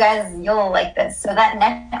 Oh, you guys, you'll like this. So that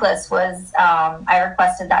necklace was, I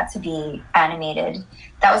requested that to be animated.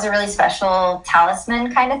 That was a really special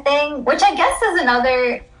talisman kind of thing, which I guess is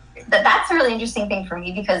another... That's a really interesting thing for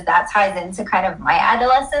me, because that ties into kind of my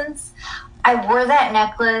adolescence. I wore that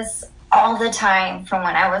necklace all the time from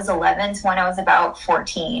when I was 11 to when I was about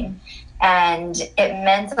 14. And it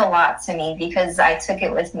meant a lot to me because I took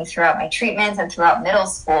it with me throughout my treatments and throughout middle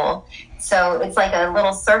school. So it's like a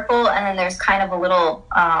little circle, and then there's kind of a little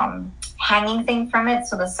hanging thing from it.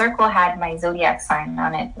 So the circle had my zodiac sign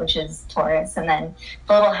on it, which is Taurus. And then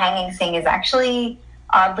the little hanging thing is actually...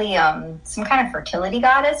 oddly, some kind of fertility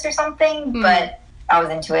goddess or something, but I was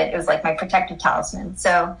into it. It was like my protective talisman.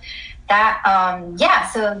 So that,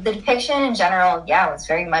 so the depiction in general, was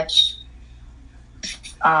very much,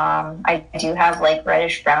 I do have like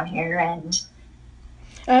reddish brown hair and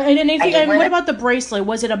what about the bracelet?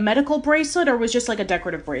 Was it a medical bracelet or was it just like a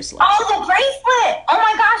decorative bracelet? Oh, the bracelet! Oh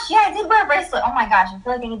my gosh, yeah, I did wear a bracelet. Oh my gosh, I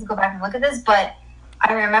feel like I need to go back and look at this, but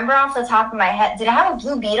I remember off the top of my head, did it have a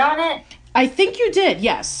blue bead on it? I think you did,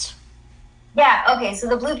 yes. Yeah, okay, so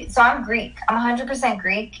the blue bead, so I'm Greek. I'm 100%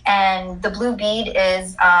 Greek, and the blue bead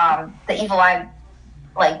is the evil eye,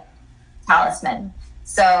 like, talisman.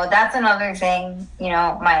 So that's another thing,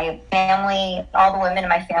 my family, all the women in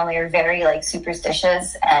my family are very, like,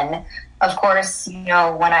 superstitious, and, of course,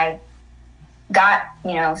 when I got,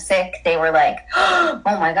 sick, they were like, oh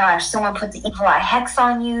my gosh, someone put the evil eye hex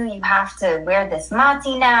on you, you have to wear this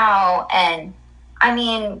mati now, and,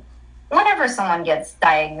 whenever someone gets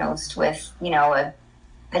diagnosed with, a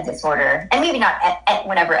disorder, and maybe not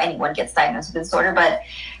whenever anyone gets diagnosed with a disorder, but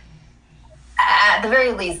at the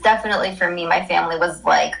very least, definitely for me, my family was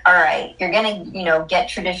like, all right, you're going to, get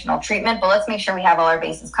traditional treatment, but let's make sure we have all our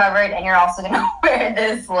bases covered, and you're also going to wear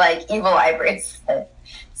this, like, evil eye bracelet.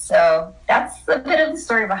 So that's a bit of the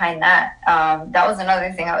story behind that. That was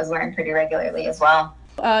another thing I was wearing pretty regularly as well.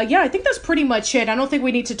 Yeah, I think that's pretty much it. I don't think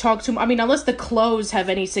we need to talk too much. I mean, unless the clothes have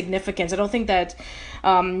any significance, I don't think that,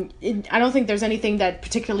 I don't think there's anything that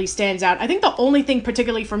particularly stands out. I think the only thing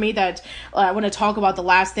particularly for me that I want to talk about, the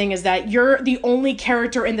last thing, is that you're the only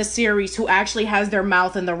character in the series who actually has their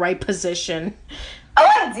mouth in the right position. Oh,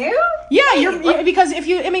 I do? Yeah, because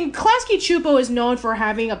Klasky Csupo is known for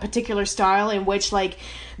having a particular style in which, like,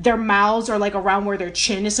 their mouths are, like, around where their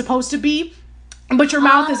chin is supposed to be. But your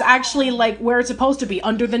mouth is actually, like, where it's supposed to be,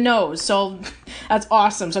 under the nose. So that's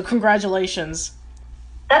awesome. So congratulations.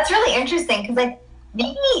 That's really interesting because, like,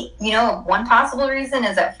 maybe, one possible reason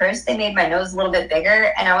is at first they made my nose a little bit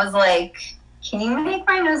bigger. And I was like, can you make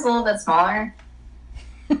my nose a little bit smaller?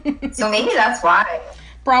 So maybe that's why.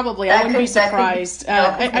 Probably. I wouldn't be surprised.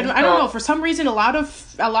 I don't know. For some reason, a lot of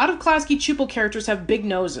Klasky Csupo characters have big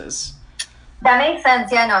noses. That makes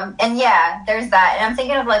sense, yeah, no, and yeah, there's that, and I'm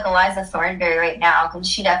thinking of, like, Eliza Thornberry right now, because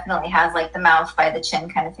she definitely has, like, the mouth by the chin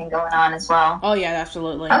kind of thing going on as well. Oh, yeah,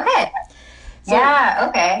 absolutely. Okay. So, yeah,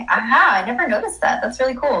 okay. I never noticed that. That's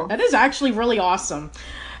really cool. That is actually really awesome.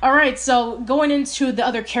 All right, so going into the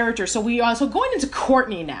other characters, so going into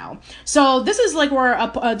Courtney now. So this is like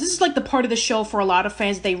this is like the part of the show for a lot of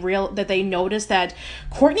fans that they notice that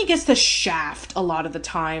Courtney gets the shaft a lot of the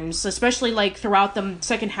times, especially like throughout the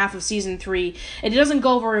second half of season 3. And it doesn't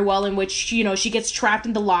go very well, in which she gets trapped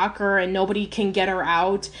in the locker and nobody can get her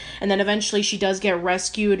out, and then eventually she does get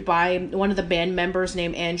rescued by one of the band members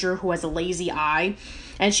named Andrew, who has a lazy eye.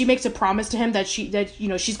 And she makes a promise to him that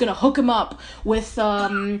she's gonna hook him up with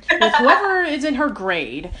whoever is in her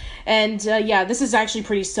grade. And this is actually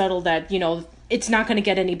pretty subtle that it's not gonna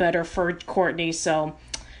get any better for Courtney. So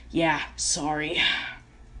yeah, sorry.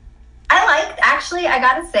 I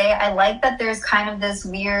gotta say, I like that there's kind of this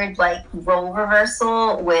weird, like, role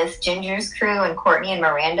reversal with Ginger's crew and Courtney and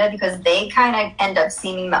Miranda, because they kind of end up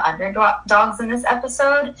seeming the underdogs in this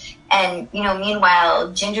episode. And,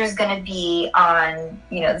 meanwhile, Ginger's gonna be on,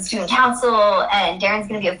 the student council, and Darren's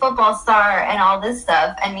gonna be a football star, and all this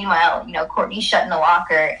stuff. And meanwhile, Courtney's shut in a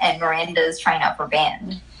locker, and Miranda's trying out for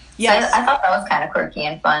band. Yes. So I thought that was kind of quirky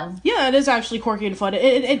and fun. Yeah, it is actually quirky and fun.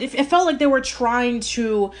 It felt like they were trying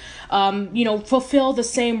to, fulfill the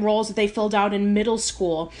same roles that they filled out in middle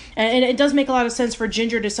school. And it does make a lot of sense for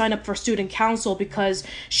Ginger to sign up for student council, because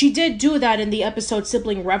she did do that in the episode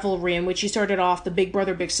Sibling Revelry, in which she started off the Big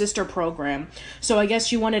Brother, Big Sister program. So I guess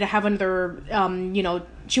she wanted to have another,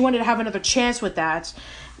 chance with that.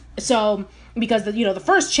 So, because the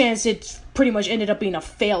first chance, it pretty much ended up being a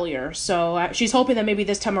failure. So she's hoping that maybe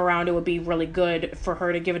this time around it would be really good for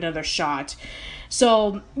her to give it another shot.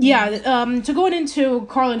 So yeah, to going into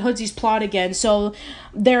Carl and Hoodsy's plot again. So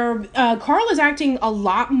Carl is acting a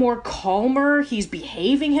lot more calmer. He's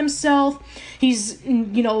behaving himself. He's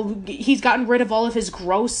gotten rid of all of his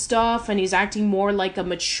gross stuff, and he's acting more like a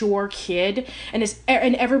mature kid. And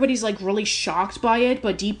everybody's like really shocked by it,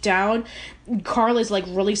 but deep down, Carl is like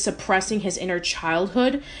really suppressing his inner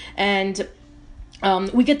childhood. And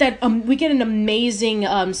we get an amazing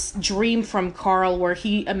dream from Carl where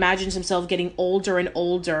he imagines himself getting older and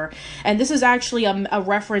older, and this is actually a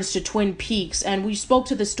reference to Twin Peaks. And we spoke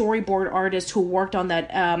to the storyboard artist who worked on that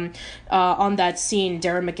scene,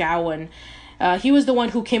 Darren McGowan. He was the one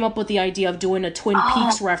who came up with the idea of doing a Twin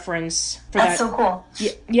Peaks reference for that. That's so cool.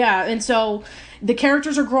 Yeah, and so the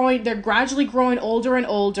characters are growing, they're gradually growing older and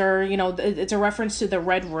older. It's a reference to the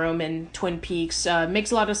Red Room in Twin Peaks.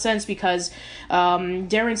 Makes a lot of sense because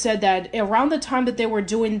Darren said that around the time that they were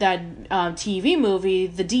doing that TV movie,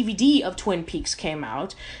 the DVD of Twin Peaks came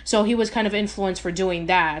out. So he was kind of influenced for doing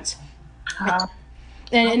that.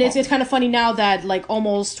 And it's kind of funny now that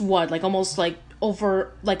almost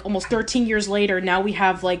 13 years later, now we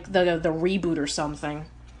have the reboot or something.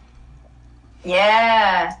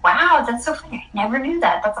 Yeah. Wow, that's so funny. I never knew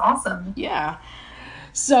that. That's awesome. Yeah.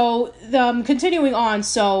 So, continuing on,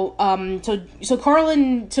 so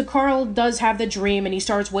Carl does have the dream, and he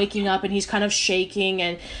starts waking up, and he's kind of shaking,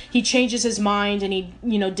 and he changes his mind, and he,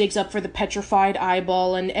 digs up for the petrified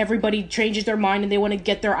eyeball, and everybody changes their mind, and they want to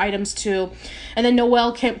get their items too. And then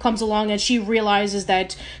Noelle comes along, and she realizes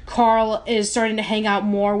that Carl is starting to hang out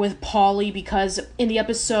more with Polly, because in the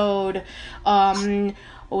episode,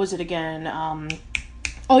 what was it again?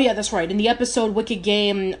 Oh yeah, that's right. In the episode Wicked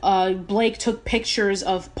Game, Blake took pictures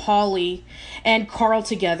of Polly and Carl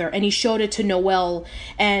together, and he showed it to Noelle,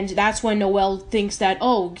 and that's when Noelle thinks that,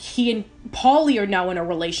 he and Polly are now in a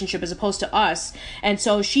relationship as opposed to us. And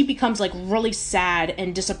so she becomes like really sad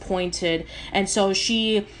and disappointed. And so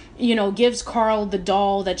she, gives Carl the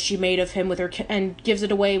doll that she made of him with her and gives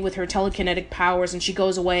it away with her telekinetic powers, and she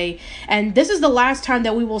goes away. And this is the last time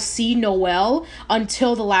that we will see Noelle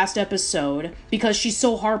until the last episode, because she's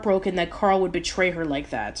so heartbroken that Carl would betray her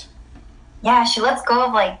like that. Yeah, she lets go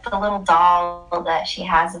of like the little doll that she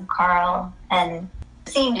has of Carl. And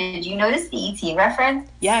did you notice the ET reference?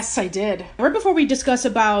 Yes, I did. Right before we discuss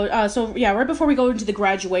about, right before we go into the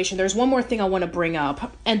graduation, there's one more thing I want to bring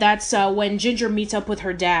up, and that's when Ginger meets up with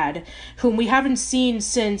her dad, whom we haven't seen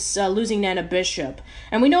since losing Nana Bishop.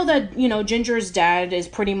 And we know that, Ginger's dad is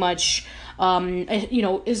pretty much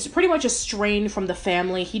estranged from the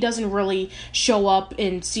family. He doesn't really show up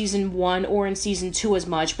in season 1 or in season 2 as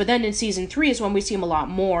much, but then in season 3 is when we see him a lot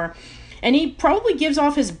more. And he probably gives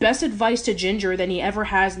off his best advice to Ginger than he ever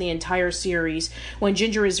has in the entire series, when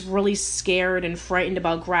Ginger is really scared and frightened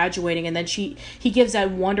about graduating, and then he gives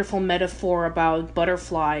that wonderful metaphor about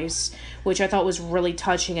butterflies, which I thought was really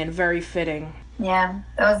touching and very fitting. Yeah,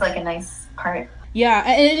 that was like a nice part. Yeah,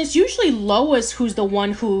 and it's usually Lois who's the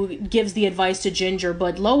one who gives the advice to Ginger,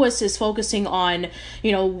 but Lois is focusing on,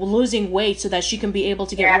 losing weight so that she can be able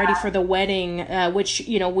to get ready for the wedding, which,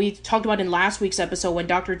 we talked about in last week's episode when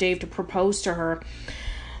Dr. Dave proposed to her.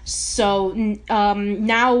 So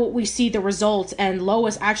now we see the results, and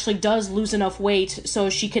Lois actually does lose enough weight so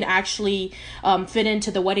she can actually fit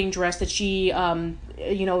into the wedding dress that she,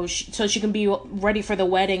 so she can be ready for the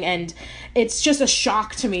wedding. And it's just a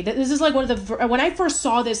shock to me. This is like one of the, when I first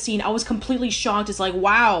saw this scene, I was completely shocked. It's like,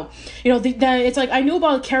 wow, it's like I knew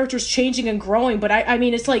about characters changing and growing, but I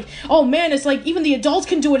mean, it's like, oh man, it's like even the adults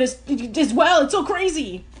can do it as well. It's so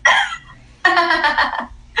crazy.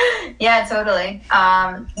 Yeah, totally.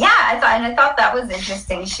 I thought that was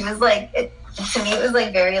interesting. She was like, to me, it was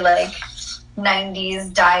like very like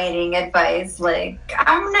 90s dieting advice. Like,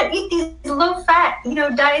 I'm gonna eat these low fat,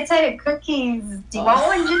 dietetic cookies. Do you want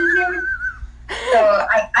one, Ginger? So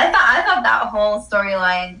I thought that whole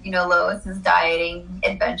storyline, Lois's dieting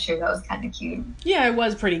adventure, that was kind of cute. Yeah, it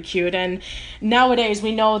was pretty cute. And nowadays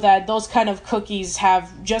we know that those kind of cookies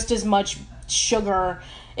have just as much sugar,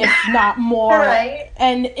 if not more. Right.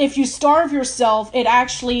 And if you starve yourself, it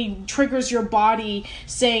actually triggers your body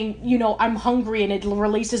saying, I'm hungry, and it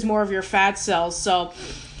releases more of your fat cells. So,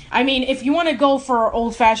 I mean, if you want to go for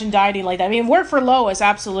old-fashioned dieting like that, I mean, work for Lois,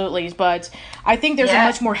 absolutely, but I think there's a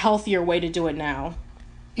much more healthier way to do it now.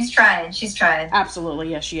 She's trying.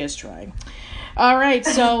 Absolutely, yes, she is trying. All right,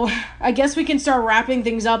 so I guess we can start wrapping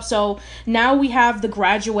things up. So now we have the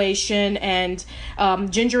graduation, and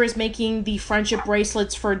Ginger is making the friendship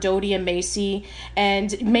bracelets for Dodie and Macy,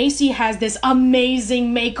 and Macy has this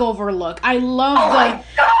amazing makeover look. I love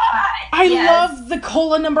love the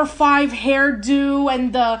Cola number 5 hairdo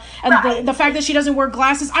and the fact that she doesn't wear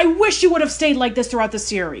glasses. I wish she would have stayed like this throughout the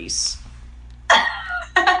series. Yeah,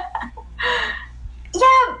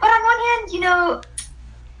 but on one hand,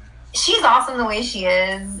 she's awesome the way she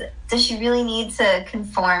is. Does she really need to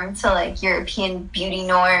conform to like European beauty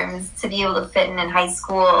norms to be able to fit in high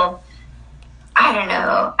school? I don't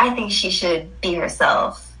know. I think she should be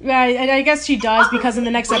herself. Yeah, and I guess she does, because in the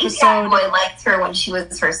next episode, boy liked her when she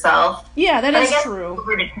was herself. Yeah, that is true.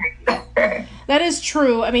 That is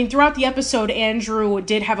true. I mean, throughout the episode, Andrew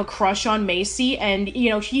did have a crush on Macy, and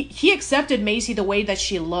he accepted Macy the way that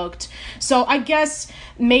she looked. So I guess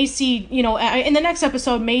Macy, in the next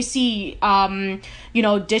episode, Macy,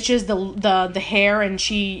 ditches the hair, and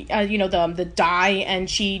she, the dye, and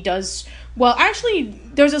she does. Well, actually,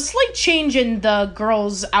 there's a slight change in the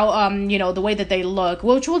girls' the way that they look,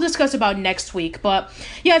 which we'll discuss about next week. But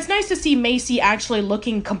yeah, it's nice to see Macy actually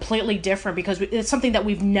looking completely different, because it's something that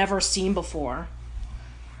we've never seen before.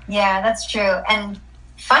 Yeah, that's true. And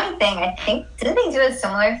funny thing, I think, didn't they do a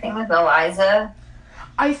similar thing with Eliza?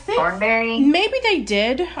 I think Thornberry? Maybe they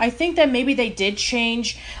did. I think that maybe they did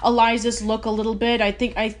change Eliza's look a little bit. I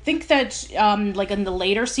think that like in the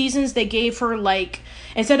later seasons, they gave her like,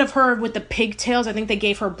 instead of her with the pigtails, I think they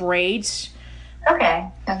gave her braids. Okay.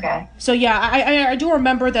 So yeah, I do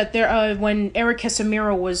remember that there when Eric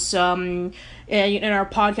Casimiro was in our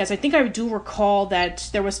podcast, I think I do recall that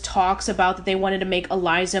there was talks about that they wanted to make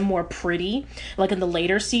Eliza more pretty, like in the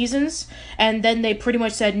later seasons, and then they pretty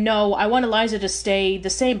much said, no, I want Eliza to stay the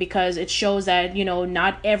same, because it shows that,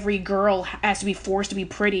 not every girl has to be forced to be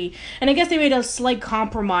pretty. And I guess they made a slight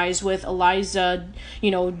compromise with Eliza,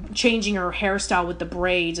 changing her hairstyle with the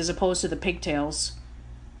braids as opposed to the pigtails.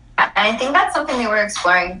 And I think that's something they were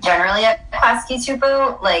exploring generally at Klasky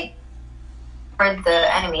Tupo, like for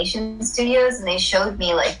the animation studios, and they showed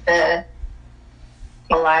me like the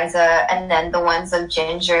Eliza, and then the ones of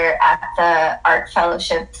Ginger at the art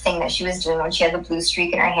fellowship thing that she was doing when she had the blue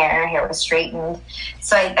streak in her hair and her hair was straightened.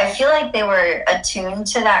 So I feel like they were attuned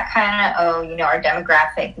to that kind of, our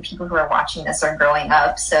demographic, the people who are watching this are growing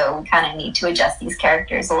up, so we kind of need to adjust these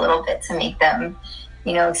characters a little bit to make them,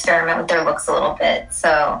 experiment with their looks a little bit.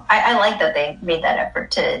 So I like that they made that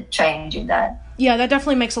effort to try and do that. Yeah, that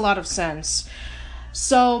definitely makes a lot of sense.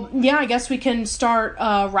 So, yeah, I guess we can start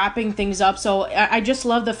wrapping things up. So, I just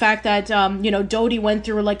love the fact that, Dodie went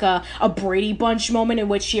through, like, a Brady Bunch moment in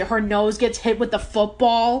which her nose gets hit with the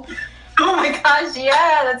football. Oh, my gosh,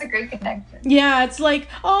 yeah, that's a great connection. Yeah, it's like,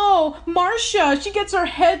 oh, Marcia, she gets her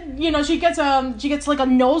head, she gets like, a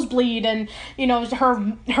nosebleed, and,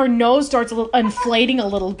 her nose starts inflating a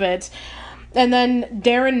little bit. And then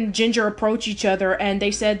Darren and Ginger approach each other, and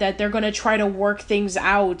they said that they're going to try to work things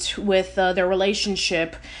out with their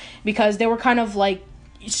relationship, because they were kind of like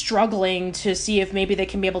struggling to see if maybe they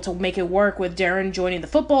can be able to make it work with Darren joining the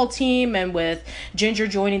football team and with Ginger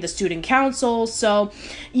joining the student council. So,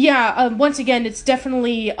 yeah, once again, it's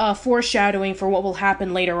definitely foreshadowing for what will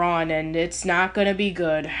happen later on, and it's not going to be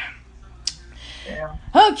good. Yeah.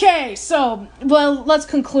 Okay, so, well, let's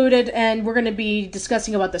conclude it, and we're going to be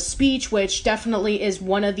discussing about the speech, which definitely is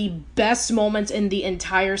one of the best moments in the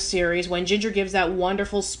entire series, when Ginger gives that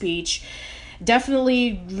wonderful speech.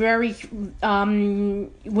 Definitely very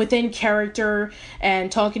within character,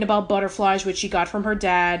 and talking about butterflies, which she got from her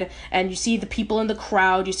dad. And you see the people in the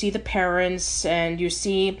crowd, you see the parents, and you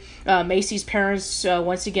see Macy's parents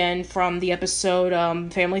once again from the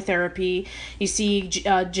episode Family Therapy. You see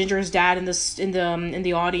Ginger's dad in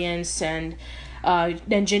the audience, and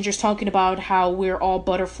then Ginger's talking about how we're all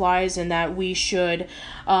butterflies and that we should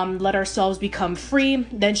let ourselves become free.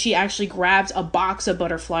 Then she actually grabs a box of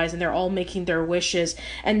butterflies, and they're all making their wishes.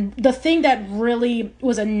 And the thing that really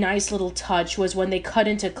was a nice little touch was when they cut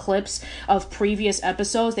into clips of previous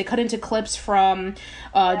episodes. They cut into clips from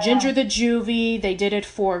Ginger the Juvie. They did it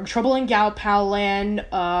for Trouble in Gal Pal Land.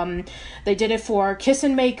 They did it for Kiss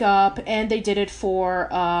and Make Up, and they did it for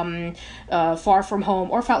Far From Home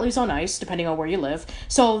or Fat Leaves on Ice, depending on where you live.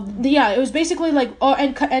 So yeah, it was basically like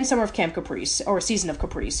and Summer of Camp Caprice, or Season of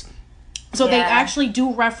Caprice. So they actually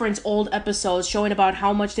do reference old episodes, showing about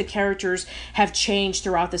how much the characters have changed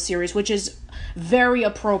throughout the series, which is very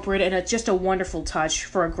appropriate, and it's just a wonderful touch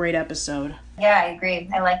for a great episode. Yeah, I agree.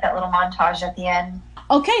 I like that little montage at the end.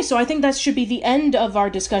 Okay, so I think that should be the end of our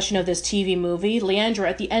discussion of this TV movie. Leandra,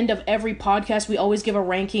 at the end of every podcast, we always give a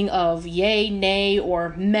ranking of yay, nay, or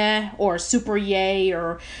meh, or super yay,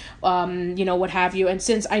 or, what have you. And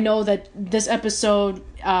since I know that this episode,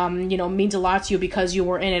 means a lot to you because you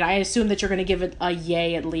were in it, I assume that you're going to give it a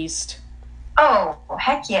yay at least. Oh,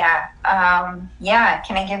 heck yeah. Yeah,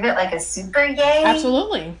 can I give it like a super yay?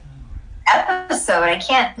 Absolutely. Episode. I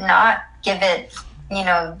can't not give it,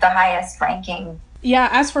 the highest ranking. Yeah,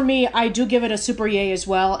 as for me, I do give it a super yay as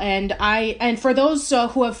well, and for those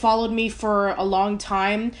who have followed me for a long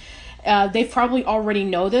time, they probably already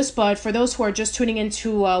know this, but for those who are just tuning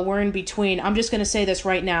into We're in Between, I'm just going to say this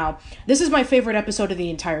right now. This is my favorite episode of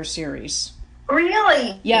the entire series.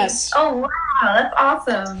 Really? Yes. Oh, wow. That's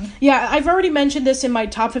awesome. Yeah, I've already mentioned this in my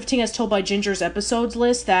top 15 as told by Ginger's episodes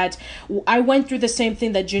list, that I went through the same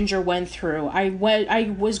thing that Ginger went through. I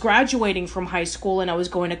was graduating from high school, and I was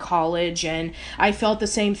going to college, and I felt the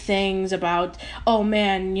same things about, oh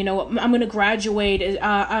man, I'm going to graduate.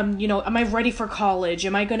 Am I ready for college?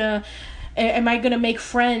 Am I going to make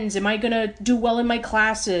friends? Am I going to do well in my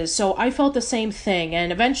classes? So I felt the same thing.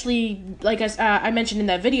 And eventually, like I mentioned in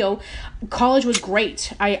that video, college was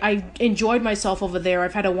great. I enjoyed myself over there.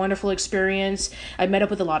 I've had a wonderful experience. I met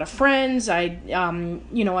up with a lot of friends. I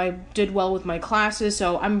did well with my classes.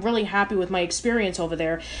 So I'm really happy with my experience over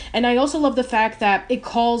there. And I also love the fact that it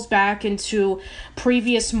calls back into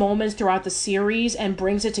previous moments throughout the series and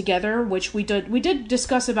brings it together, which we did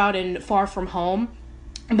discuss about in Far From Home.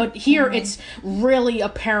 But here it's really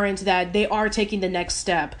apparent that they are taking the next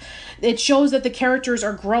step. It shows that the characters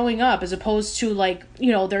are growing up, as opposed to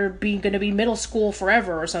they're going to be middle school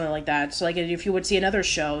forever or something like that. So like if you would see in other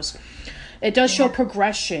shows. It does show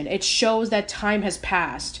progression. It shows that time has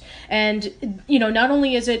passed. And, not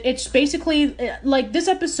only is it's basically like this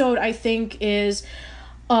episode, I think, is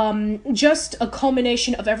just a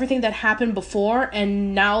culmination of everything that happened before,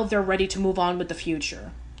 and now they're ready to move on with the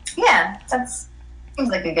future. Yeah, seems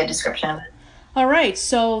like a good description of it. All right,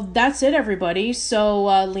 so that's it, everybody. So,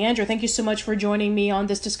 Leandra, thank you so much for joining me on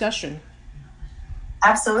this discussion.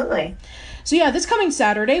 Absolutely. So yeah, this coming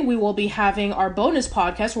Saturday, we will be having our bonus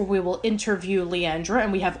podcast where we will interview Leandra,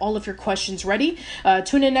 and we have all of your questions ready.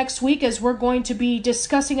 Tune in next week as we're going to be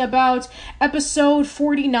discussing about episode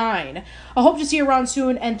 49. I hope to see you around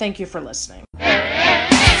soon, and thank you for listening.